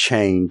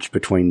exchange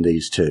between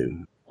these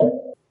two?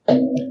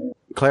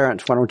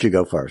 Clarence, why don't you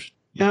go first?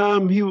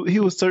 He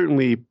was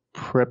certainly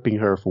prepping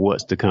her for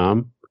what's to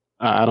come.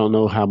 I don't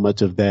know how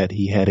much of that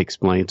he had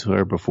explained to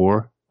her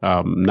before.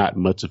 Not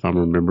much, if I'm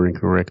remembering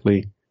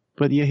correctly.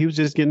 But yeah, he was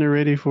just getting her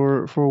ready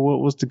for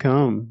what was to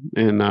come.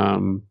 And,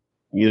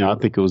 I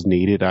think it was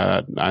needed.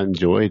 I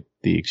enjoyed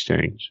the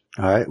exchange.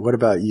 All right. What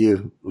about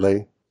you,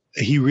 Lee?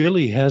 He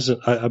really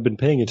hasn't. I've been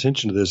paying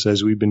attention to this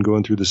as we've been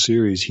going through the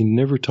series. He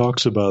never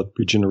talks about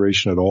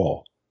regeneration at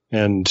all.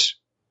 And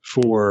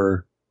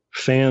for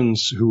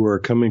fans who are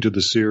coming to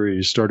the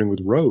series, starting with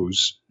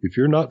Rose, if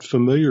you're not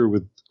familiar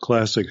with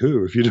classic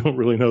Who, if you don't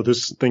really know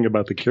this thing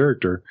about the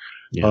character,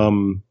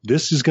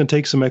 this is going to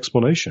take some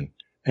explanation.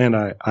 And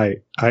I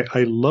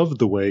love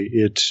the way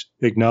it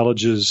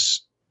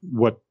acknowledges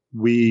what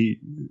we,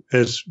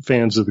 as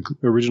fans of the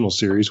original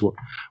series, what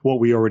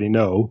we already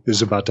know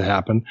is about to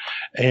happen,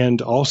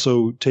 and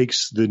also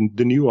takes the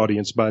new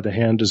audience by the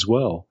hand as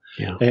well.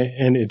 Yeah.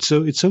 And it's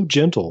so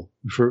gentle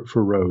for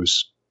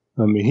Rose.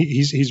 I mean,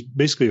 he's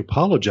basically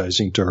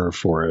apologizing to her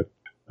for it,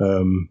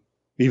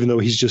 even though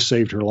he's just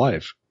saved her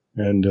life,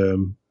 and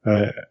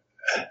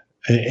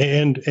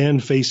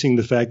facing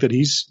the fact that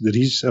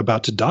he's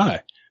about to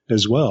die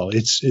as well.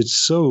 It's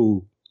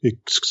so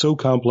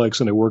complex,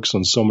 and it works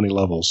on so many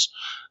levels.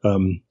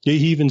 He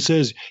even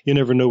says, "You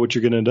never know what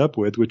you're going to end up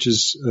with," which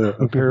is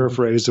a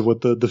paraphrase of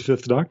what the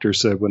Fifth Doctor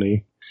said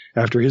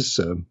after his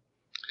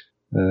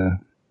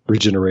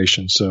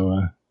regeneration.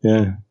 So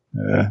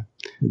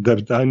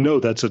I know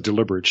that's a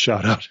deliberate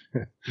shout out.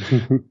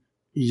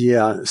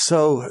 Yeah.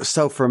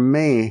 So for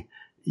me,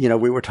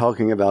 we were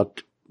talking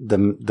about the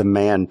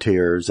man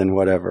tears and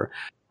whatever.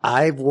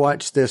 I've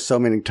watched this so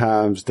many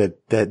times that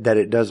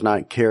it does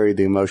not carry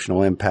the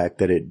emotional impact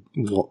that it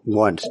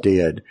once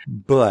did.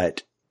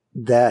 But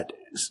that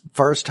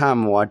first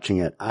time watching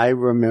it, I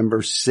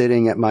remember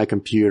sitting at my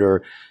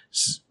computer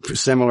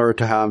similar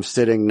to how I'm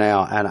sitting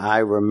now. And I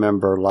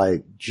remember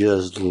like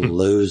just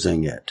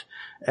losing it.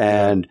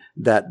 And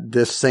that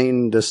this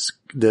scene,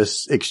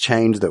 this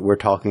exchange that we're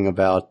talking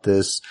about,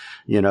 this,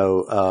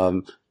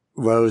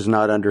 Rose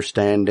not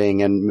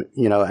understanding and,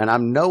 and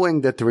I'm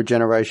knowing that the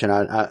regeneration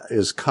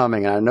is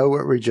coming and I know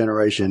what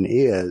regeneration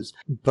is,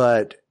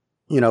 but,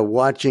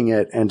 watching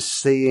it and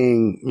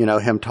seeing,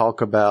 him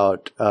talk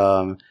about,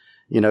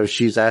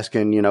 she's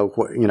asking,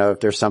 if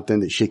there's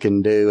something that she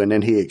can do. And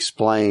then he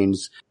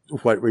explains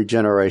what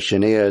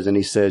regeneration is. And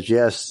he says,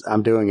 yes,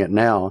 I'm doing it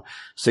now.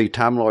 See,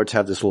 Time Lords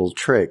have this little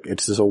trick.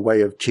 It's just a way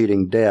of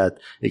cheating death,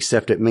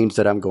 except it means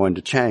that I'm going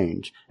to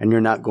change and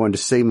you're not going to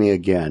see me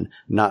again.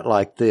 Not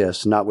like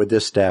this, not with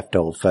this daft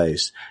old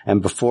face.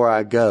 And before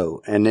I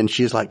go, and then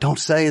she's like, don't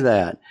say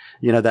that.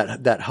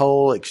 That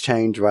whole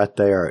exchange right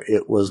there,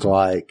 it was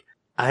like,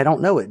 I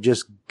don't know. It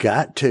just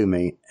got to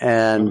me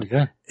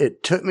and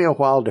it took me a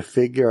while to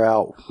figure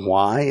out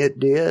why it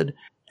did.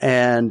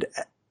 And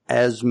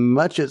as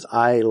much as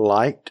I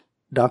liked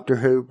Doctor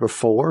Who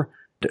before,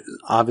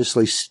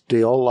 obviously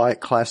still like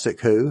classic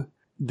Who,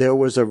 there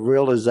was a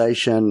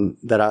realization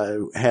that I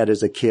had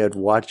as a kid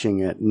watching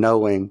it,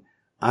 knowing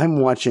I'm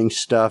watching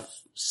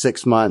stuff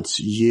 6 months,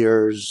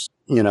 years,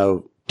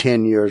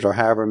 10 years or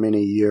however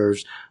many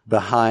years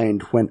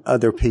behind when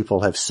other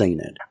people have seen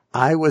it.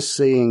 I was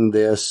seeing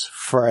this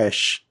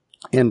fresh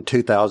in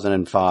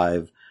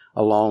 2005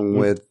 along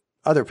with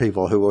other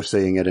people who were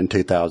seeing it in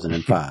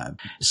 2005.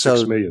 So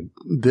 6 million.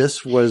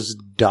 This was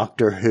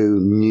Doctor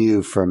Who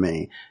new for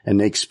me and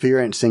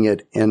experiencing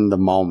it in the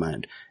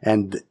moment.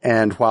 And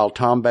while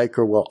Tom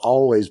Baker will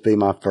always be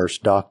my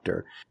first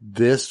Doctor,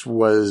 this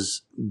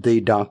was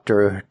the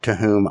Doctor to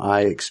whom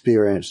I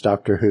experienced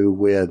Doctor Who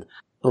with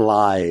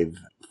live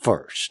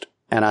first.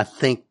 And I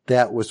think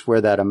that was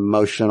where that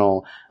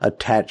emotional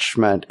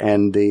attachment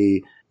and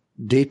the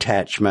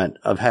detachment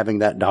of having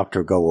that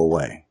Doctor go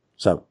away.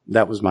 So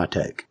that was my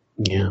take.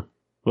 Yeah.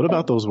 What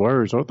about those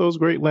words? Aren't those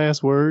great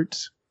last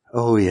words?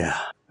 Oh yeah.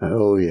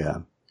 Oh yeah.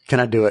 Can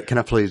I do it? Can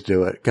I please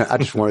do it? I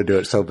just want to do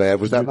it so bad.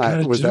 Was that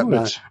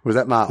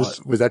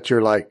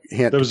your like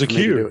hint? That was a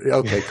cue.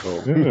 Okay,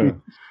 cool. Yeah.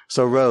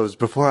 So Rose,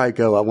 before I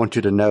go, I want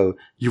you to know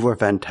you were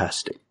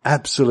fantastic.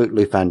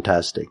 Absolutely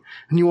fantastic.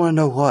 And you want to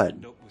know what?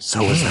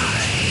 So was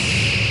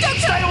I. Doctor!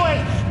 Stay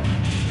away!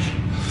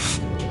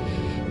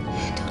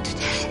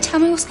 Doctor, tell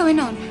me what's going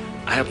on.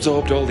 I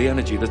absorbed all the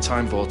energy of the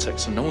time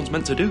vortex, and no one's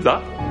meant to do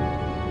that.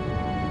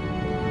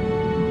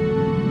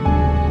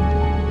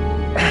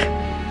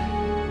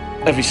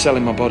 Every cell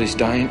in my body's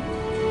dying.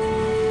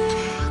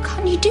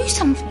 Can't you do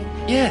something?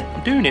 Yeah,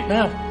 I'm doing it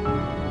now.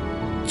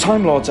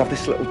 Time Lords have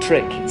this little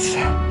trick. It's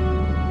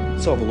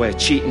sort of a way of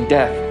cheating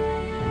death.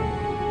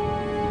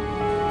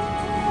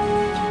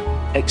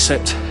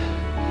 Except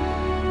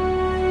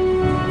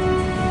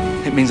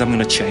it means I'm going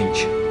to change.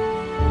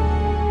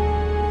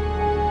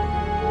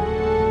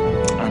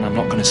 And I'm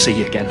not going to see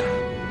you again.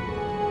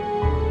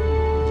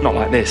 Not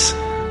like this.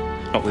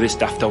 Not with this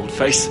daft old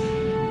face.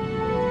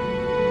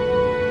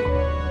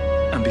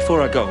 And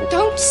before I go...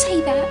 Don't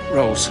say that.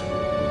 Rose.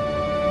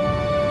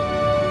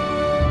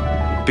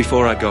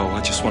 Before I go,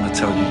 I just want to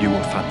tell you, you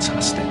were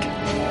fantastic.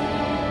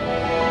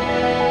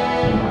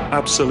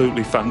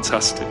 Absolutely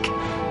fantastic.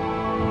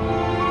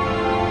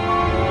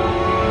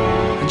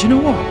 And you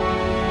know what?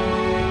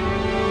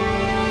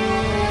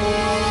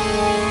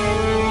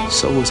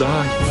 So was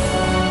I.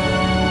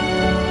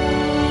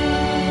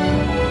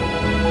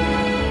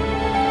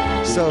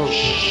 So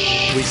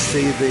we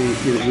see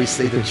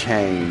the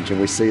change, and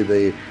we see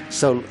the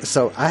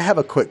so I have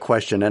a quick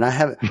question, and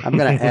I'm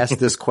going to ask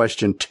this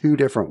question two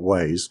different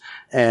ways,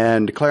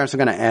 and Clarence, I'm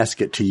going to ask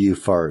it to you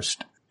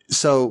first.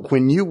 So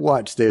when you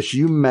watch this,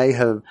 you may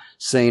have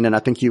seen, and I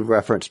think you've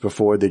referenced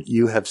before that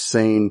you have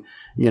seen,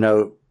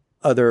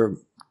 other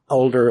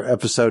older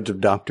episodes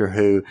of Doctor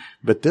Who,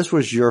 but this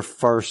was your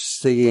first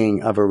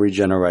seeing of a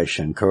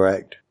regeneration,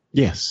 correct?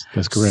 Yes,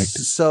 that's correct.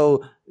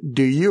 So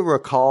do you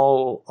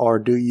recall, or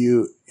do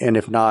you, and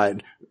if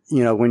not,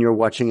 when you're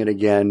watching it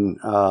again,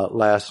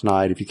 last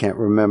night, if you can't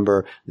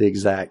remember the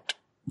exact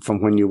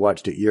from when you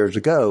watched it years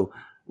ago,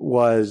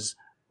 what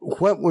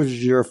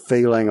was your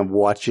feeling of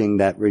watching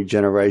that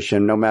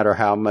regeneration? No matter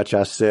how much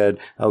I said,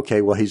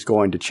 okay, well, he's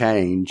going to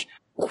change.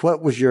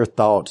 What was your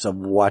thoughts of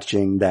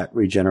watching that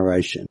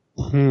regeneration?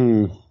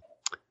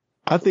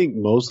 I think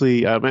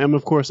mostly,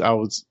 of course I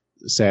was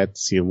sad to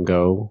see him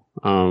go.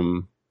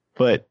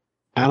 But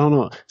I don't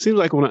know. Seems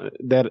like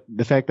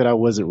the fact that I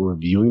wasn't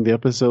reviewing the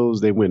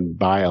episodes, they went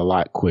by a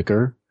lot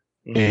quicker.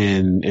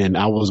 Mm-hmm. And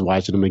I was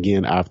watching them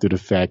again after the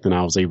fact, and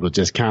I was able to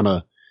just kind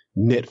of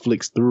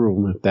Netflix through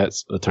them, if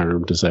that's a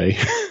term to say,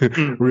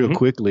 real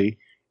quickly.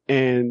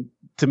 And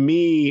to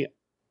me,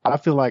 I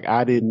feel like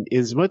I didn't,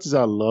 as much as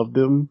I love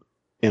them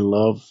and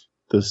love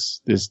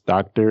this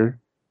Doctor,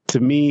 to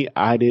me,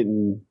 I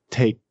didn't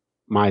take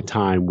my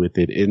time with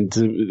it. And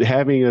to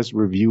having us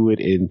review it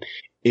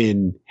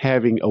in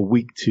having a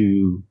week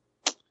to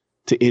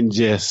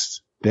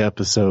ingest the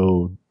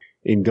episode,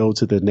 and go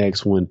to the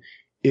next one,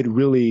 it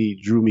really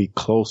drew me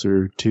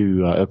closer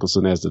to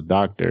Eccleston as the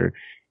Doctor.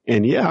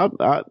 And yeah,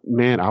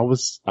 I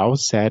was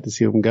sad to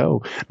see him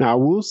go. Now I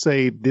will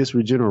say this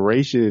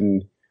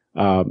regeneration,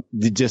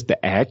 just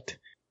the act,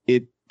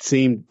 it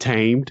seemed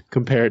tamed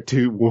compared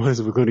to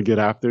ones we're going to get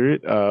after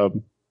it.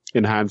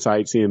 In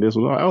hindsight, seeing this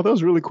one, oh, that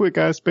was really quick.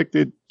 I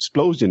expected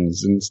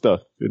explosions and stuff,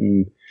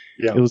 and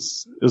it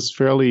was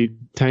fairly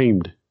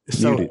tamed.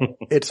 So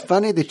it's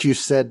funny that you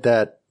said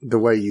that the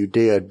way you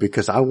did,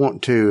 because I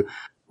want to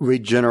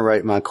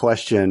regenerate my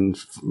question,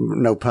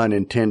 no pun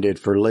intended,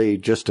 for Lee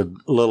just a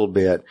little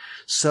bit.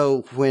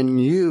 So when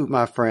you,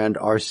 my friend,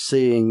 are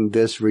seeing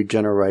this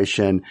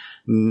regeneration,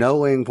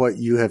 knowing what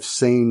you have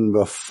seen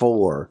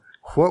before,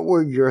 what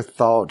were your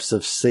thoughts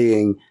of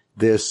seeing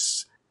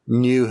this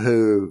New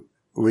Who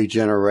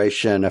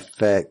regeneration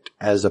effect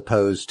as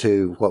opposed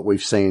to what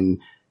we've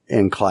seen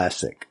in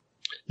classic?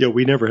 Yeah,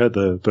 we never had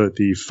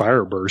the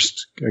fire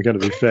burst kind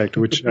of effect,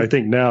 which I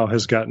think now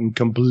has gotten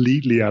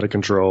completely out of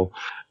control.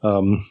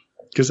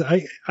 Because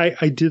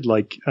I did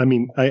like, I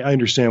mean, I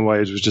understand why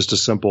it was just a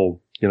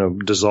simple,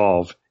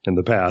 dissolve in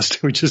the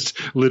past. We just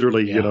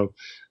literally,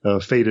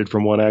 faded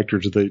from one actor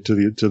to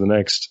the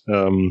next,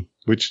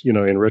 which,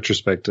 in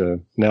retrospect,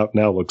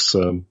 now looks,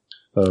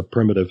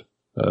 primitive.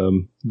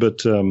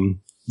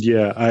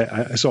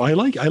 Yeah, so I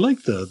like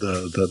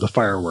the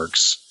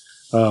fireworks,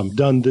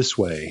 done this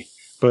way.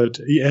 But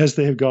as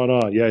they have gone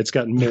on, it's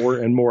gotten more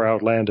and more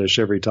outlandish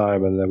every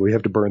time, and then we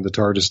have to burn the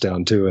TARDIS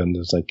down too. And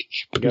it's like,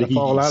 you gotta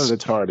fall out of the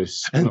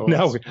TARDIS. And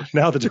now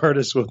the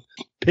TARDIS will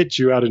pitch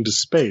you out into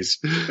space.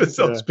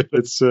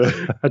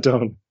 I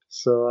don't.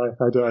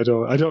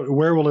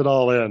 Where will it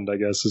all end? I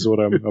guess is what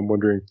I'm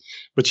wondering.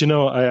 But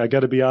I got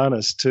to be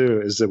honest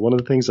too. Is that one of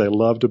the things I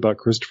loved about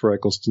Christopher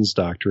Eccleston's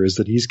Doctor is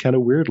that he's kind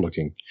of weird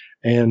looking,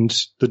 and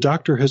the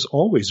Doctor has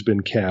always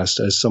been cast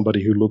as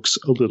somebody who looks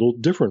a little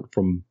different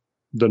from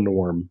the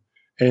norm.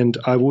 And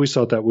I've always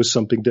thought that was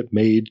something that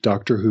made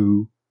Doctor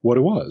Who what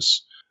it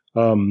was.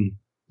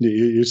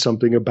 It's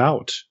something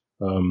about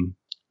the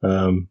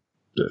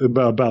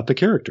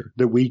character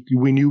that we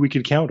knew we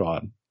could count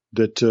on.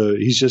 That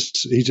he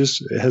just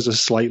has a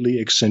slightly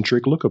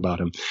eccentric look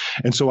about him.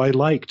 And so I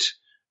liked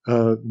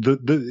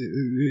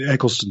the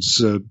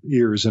Eccleston's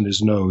ears and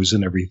his nose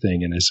and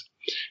everything, and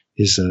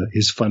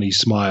his funny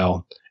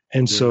smile.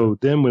 And so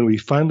then when we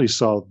finally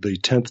saw the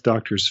 10th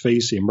Doctor's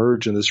face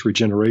emerge in this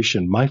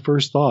regeneration, my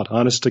first thought,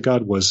 honest to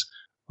God, was,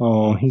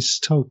 oh, he's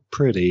so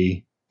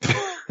pretty.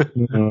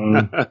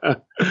 I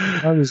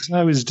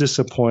was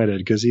disappointed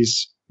because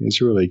he's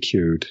really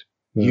cute.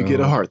 You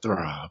get a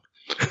heartthrob.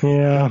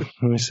 Yeah.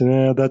 I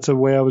said, that's the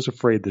way I was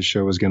afraid the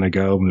show was going to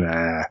go.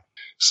 Nah.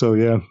 So,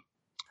 yeah.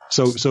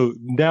 So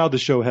now the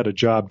show had a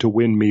job to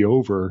win me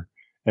over,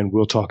 and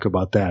we'll talk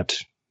about that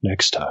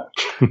next time.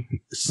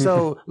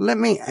 So let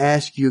me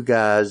ask you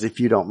guys, if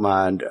you don't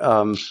mind,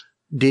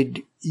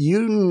 did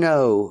you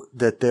know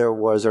that there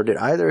was, or did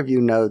either of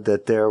you know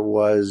that there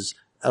was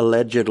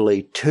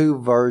allegedly two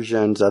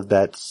versions of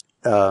that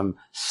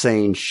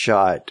scene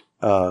shot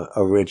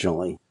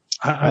originally?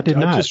 I did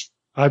not.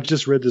 I've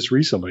just read this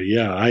recently.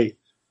 Yeah,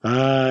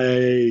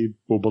 I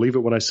will believe it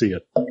when I see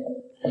it.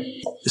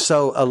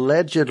 So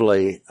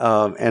allegedly,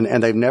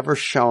 and they've never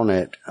shown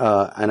it,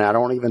 and I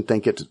don't even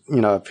think it's,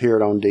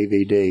 appeared on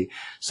DVD.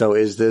 So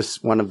is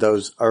this one of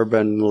those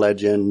urban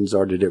legends,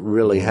 or did it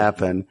really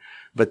happen?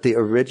 But the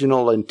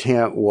original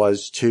intent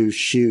was to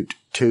shoot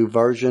two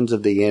versions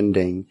of the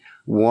ending.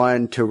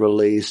 One to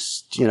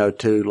release,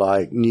 to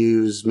like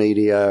news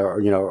media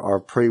or, or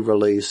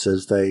pre-release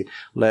as they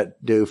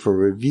let do for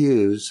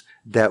reviews,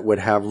 that would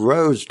have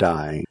Rose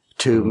dying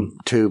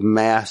to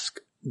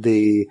mask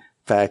the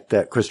fact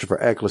that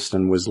Christopher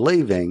Eccleston was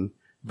leaving.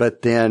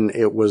 But then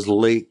it was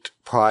leaked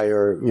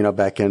prior,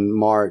 back in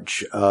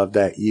March of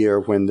that year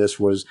when this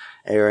was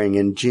airing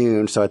in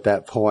June. So at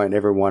that point,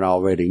 everyone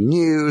already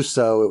knew.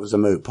 So it was a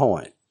moot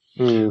point.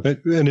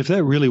 And if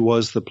that really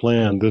was the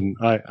plan, then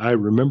I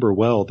remember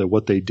well that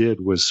what they did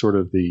was sort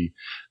of a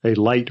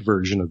light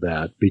version of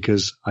that,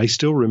 because I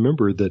still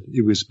remember that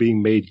it was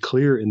being made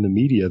clear in the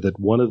media that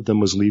one of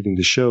them was leaving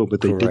the show, but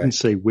they didn't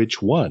say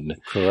which one.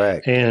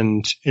 Correct.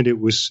 And it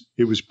was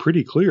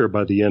pretty clear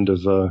by the end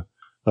of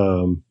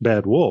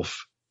Bad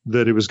Wolf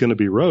that it was going to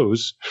be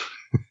Rose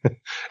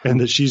and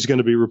that she's going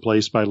to be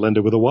replaced by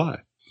Linda with a Y.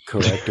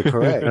 Correct.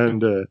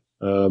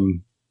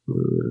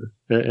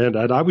 And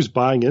I was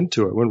buying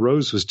into it when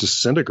Rose was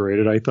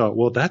disintegrated. I thought,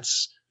 well,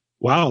 that's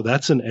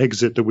an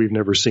exit that we've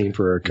never seen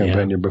for a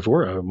companion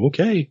before.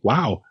 Okay.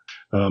 Wow.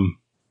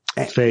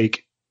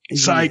 Fake.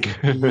 Psych.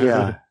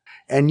 Yeah.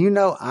 And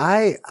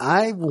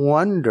I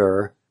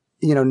wonder,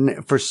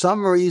 for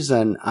some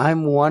reason,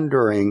 I'm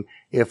wondering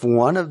if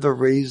one of the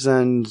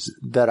reasons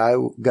that I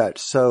got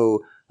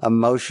so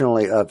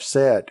emotionally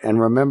upset, and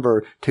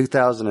remember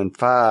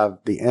 2005,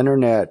 the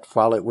internet,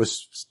 while it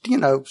was,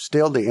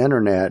 still the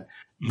internet,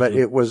 but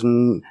it was,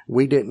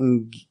 we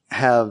didn't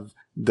have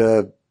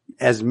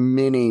as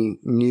many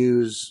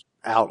news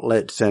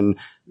outlets and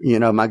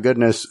my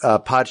goodness,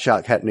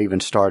 Podshock hadn't even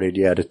started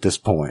yet at this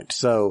point.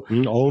 So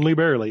only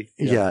barely.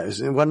 Yeah.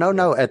 Well,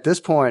 no. At this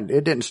point,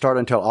 it didn't start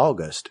until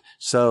August.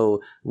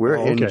 So we're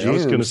in June. I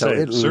was going to say,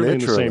 it certainly in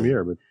the same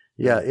year. But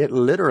yeah, it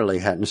literally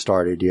hadn't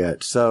started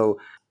yet. So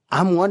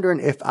I'm wondering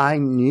if I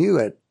knew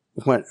it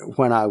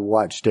when I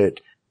watched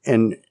it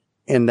in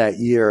that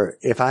year,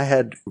 if I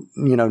had,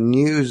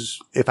 news,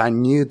 if I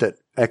knew that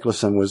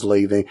Eccleston was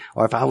leaving,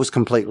 or if I was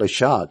completely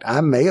shocked. I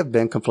may have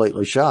been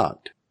completely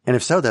shocked. And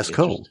if so, that's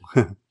cool.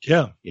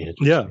 Yeah.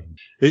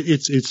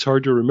 It's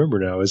hard to remember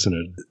now, isn't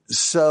it?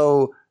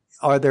 So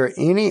are there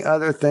any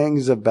other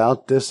things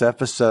about this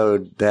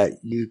episode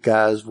that you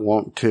guys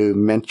want to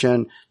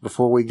mention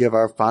before we give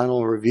our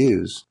final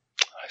reviews?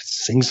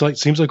 Seems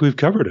like we've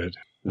covered it.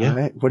 Yeah. All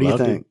right. What do you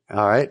think?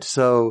 All right.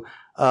 So,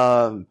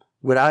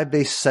 would I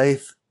be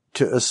safe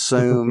to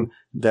assume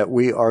that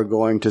we are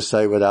going to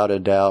say without a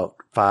doubt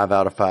 5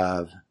 out of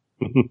 5?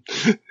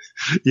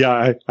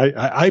 Yeah,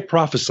 I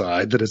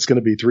prophesied that it's going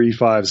to be 3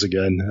 5s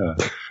again.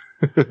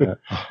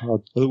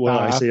 Well,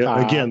 I say it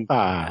again.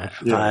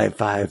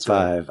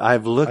 5.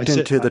 I've looked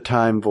into the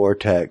time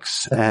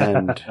vortex,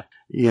 and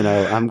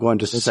I'm going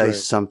to say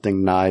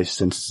something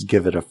nice and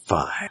give it a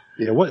 5.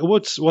 Yeah,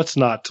 what's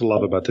not to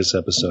love about this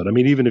episode? I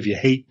mean, even if you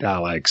hate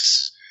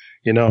Daleks,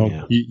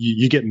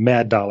 you get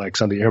mad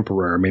Daleks on the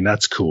Emperor. I mean,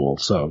 that's cool.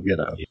 So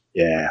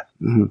yeah.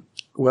 Mm-hmm.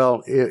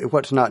 Well,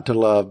 what's not to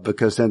love?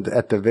 Because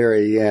at the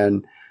very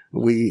end,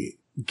 we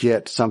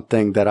get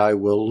something that I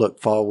will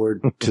look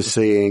forward to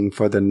seeing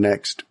for the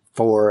next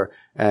 4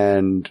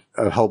 and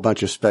a whole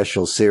bunch of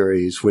special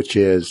series, which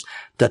is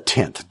the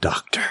 10th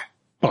Doctor.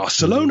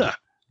 Barcelona.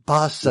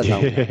 That's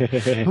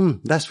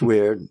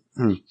weird.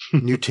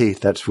 New teeth.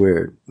 That's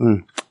weird.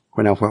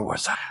 Where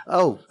was I?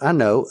 Oh, I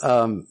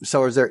know.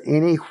 So is there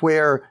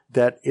anywhere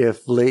that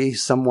if Lee,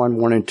 someone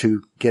wanted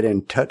to get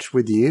in touch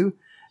with you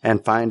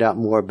and find out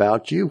more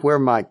about you, where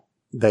might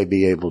they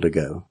be able to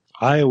go?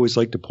 I always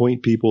like to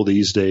point people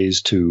these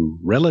days to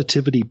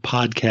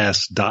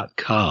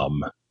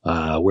relativitypodcast.com,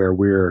 where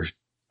we're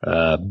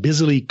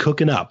busily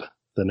cooking up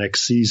the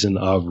next season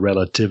of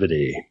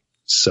Relativity.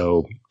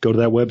 So go to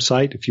that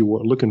website if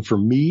you're looking for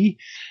me,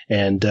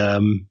 and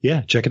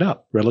check it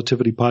out.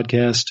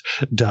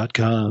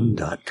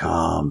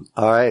 Relativitypodcast.com.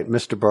 All right,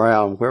 Mr.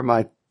 Brown, where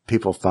might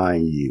people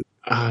find you?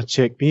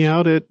 Check me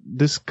out at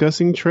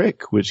Discussing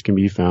Trek, which can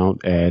be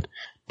found at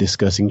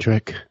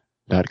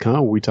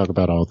discussingtrek.com. We talk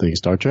about all things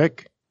Star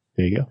Trek.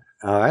 There you go.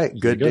 All right.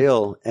 Good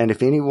deal. And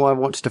if anyone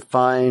wants to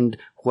find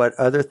what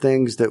other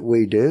things that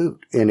we do,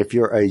 and if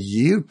you're a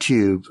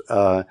YouTube,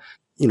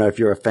 if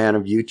you're a fan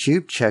of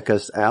YouTube, check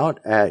us out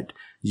at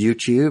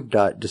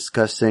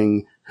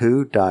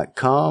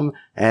youtube.discussingwho.com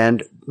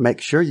and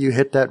make sure you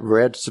hit that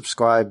red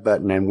subscribe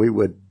button, and we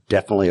would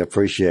definitely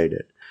appreciate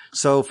it.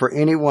 So for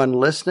anyone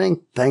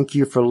listening, thank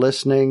you for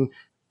listening.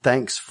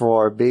 Thanks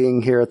for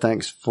being here.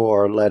 Thanks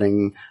for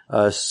letting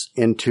us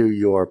into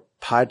your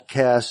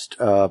podcast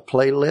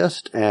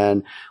playlist.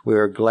 And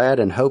we're glad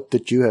and hope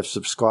that you have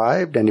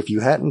subscribed. And if you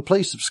hadn't,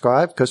 please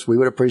subscribe, because we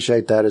would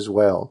appreciate that as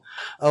well.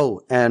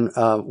 Oh, and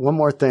one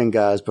more thing,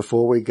 guys,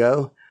 before we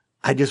go,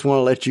 I just want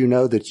to let you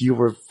know that you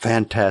were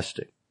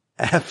fantastic.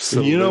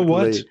 Absolutely. You know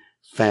what?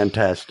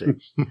 Fantastic.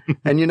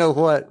 And you know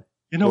what?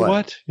 You know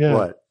what? Yeah.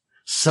 What?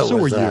 So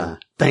was I.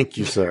 Thank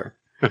you, sir.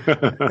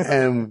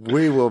 And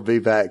we will be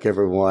back,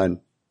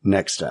 everyone,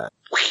 next time.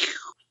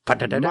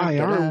 My,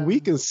 aren't we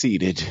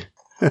conceited?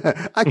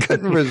 I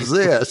couldn't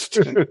resist.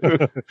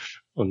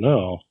 Oh,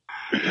 no.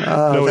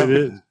 No, it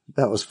is.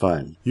 That was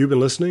fun. You've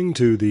been listening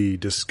to the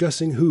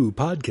Discussing Who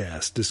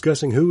podcast.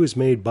 Discussing Who is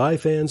made by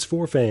fans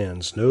for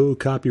fans. No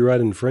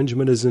copyright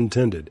infringement is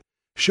intended.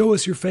 Show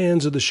us you're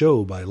fans of the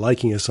show by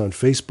liking us on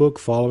Facebook,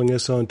 following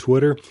us on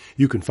Twitter.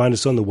 You can find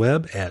us on the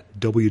web at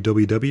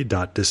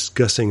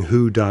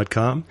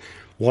www.discussingwho.com.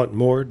 Want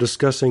more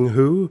Discussing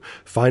Who?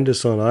 Find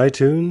us on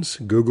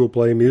iTunes, Google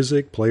Play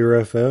Music, Player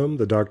FM,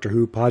 the Doctor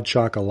Who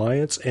Podshock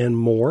Alliance, and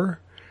more.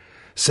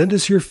 Send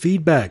us your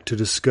feedback to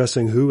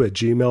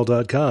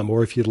discussingwho@gmail.com,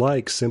 or if you'd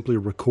like, simply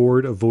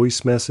record a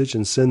voice message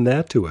and send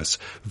that to us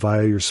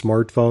via your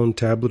smartphone,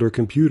 tablet, or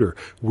computer.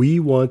 We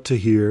want to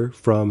hear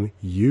from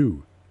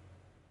you.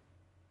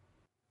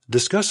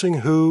 Discussing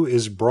Who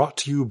is brought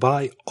to you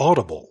by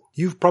Audible.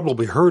 You've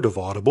probably heard of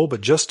Audible,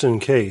 but just in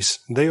case,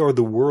 they are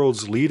the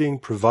world's leading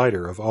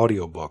provider of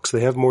audiobooks.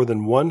 They have more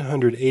than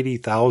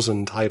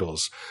 180,000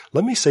 titles.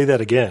 Let me say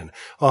that again.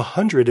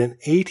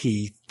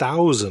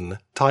 180,000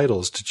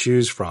 titles to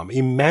choose from.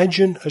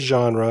 Imagine a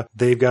genre,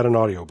 they've got an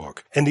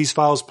audiobook. And these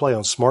files play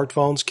on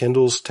smartphones,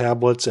 Kindles,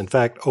 tablets, in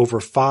fact, over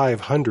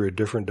 500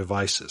 different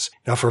devices.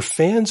 Now, for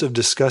fans of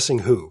Discussing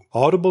Who,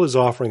 Audible is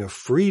offering a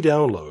free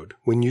download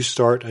when you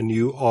start a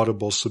new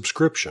Audible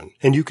subscription.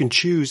 And you can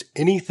choose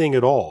anything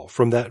at all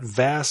from that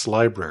vast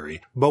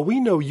library. But we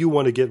know you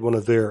want to get one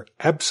of their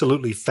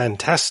absolutely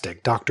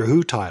fantastic Doctor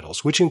Who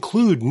titles, which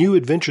include New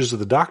Adventures of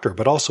the Doctor,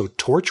 but also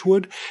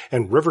Torchwood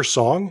and River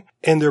Song.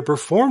 And they're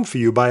performed for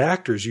you by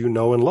actors you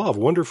know and love.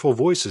 Wonderful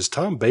voices: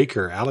 Tom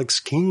Baker, Alex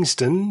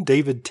Kingston,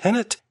 David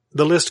Tennant.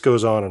 The list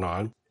goes on and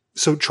on.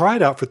 So try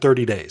it out for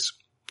 30 days.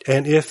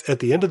 And if at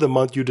the end of the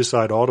month you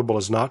decide Audible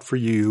is not for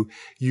you,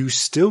 you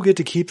still get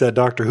to keep that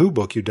Doctor Who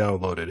book you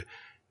downloaded.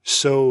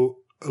 So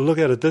look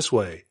at it this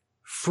way.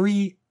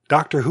 Free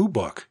Doctor Who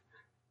book.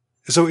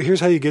 So here's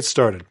how you get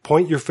started.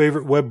 Point your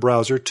favorite web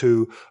browser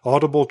to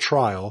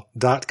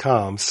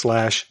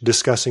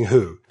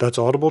audibletrial.com/discussingwho. That's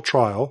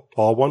audibletrial,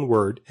 all one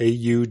word,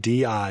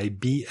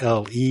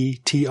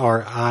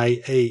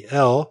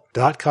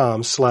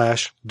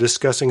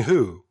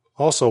 audibletrial.com/discussingwho,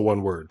 also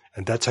one word.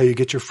 And that's how you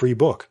get your free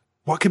book.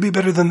 What could be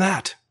better than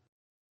that?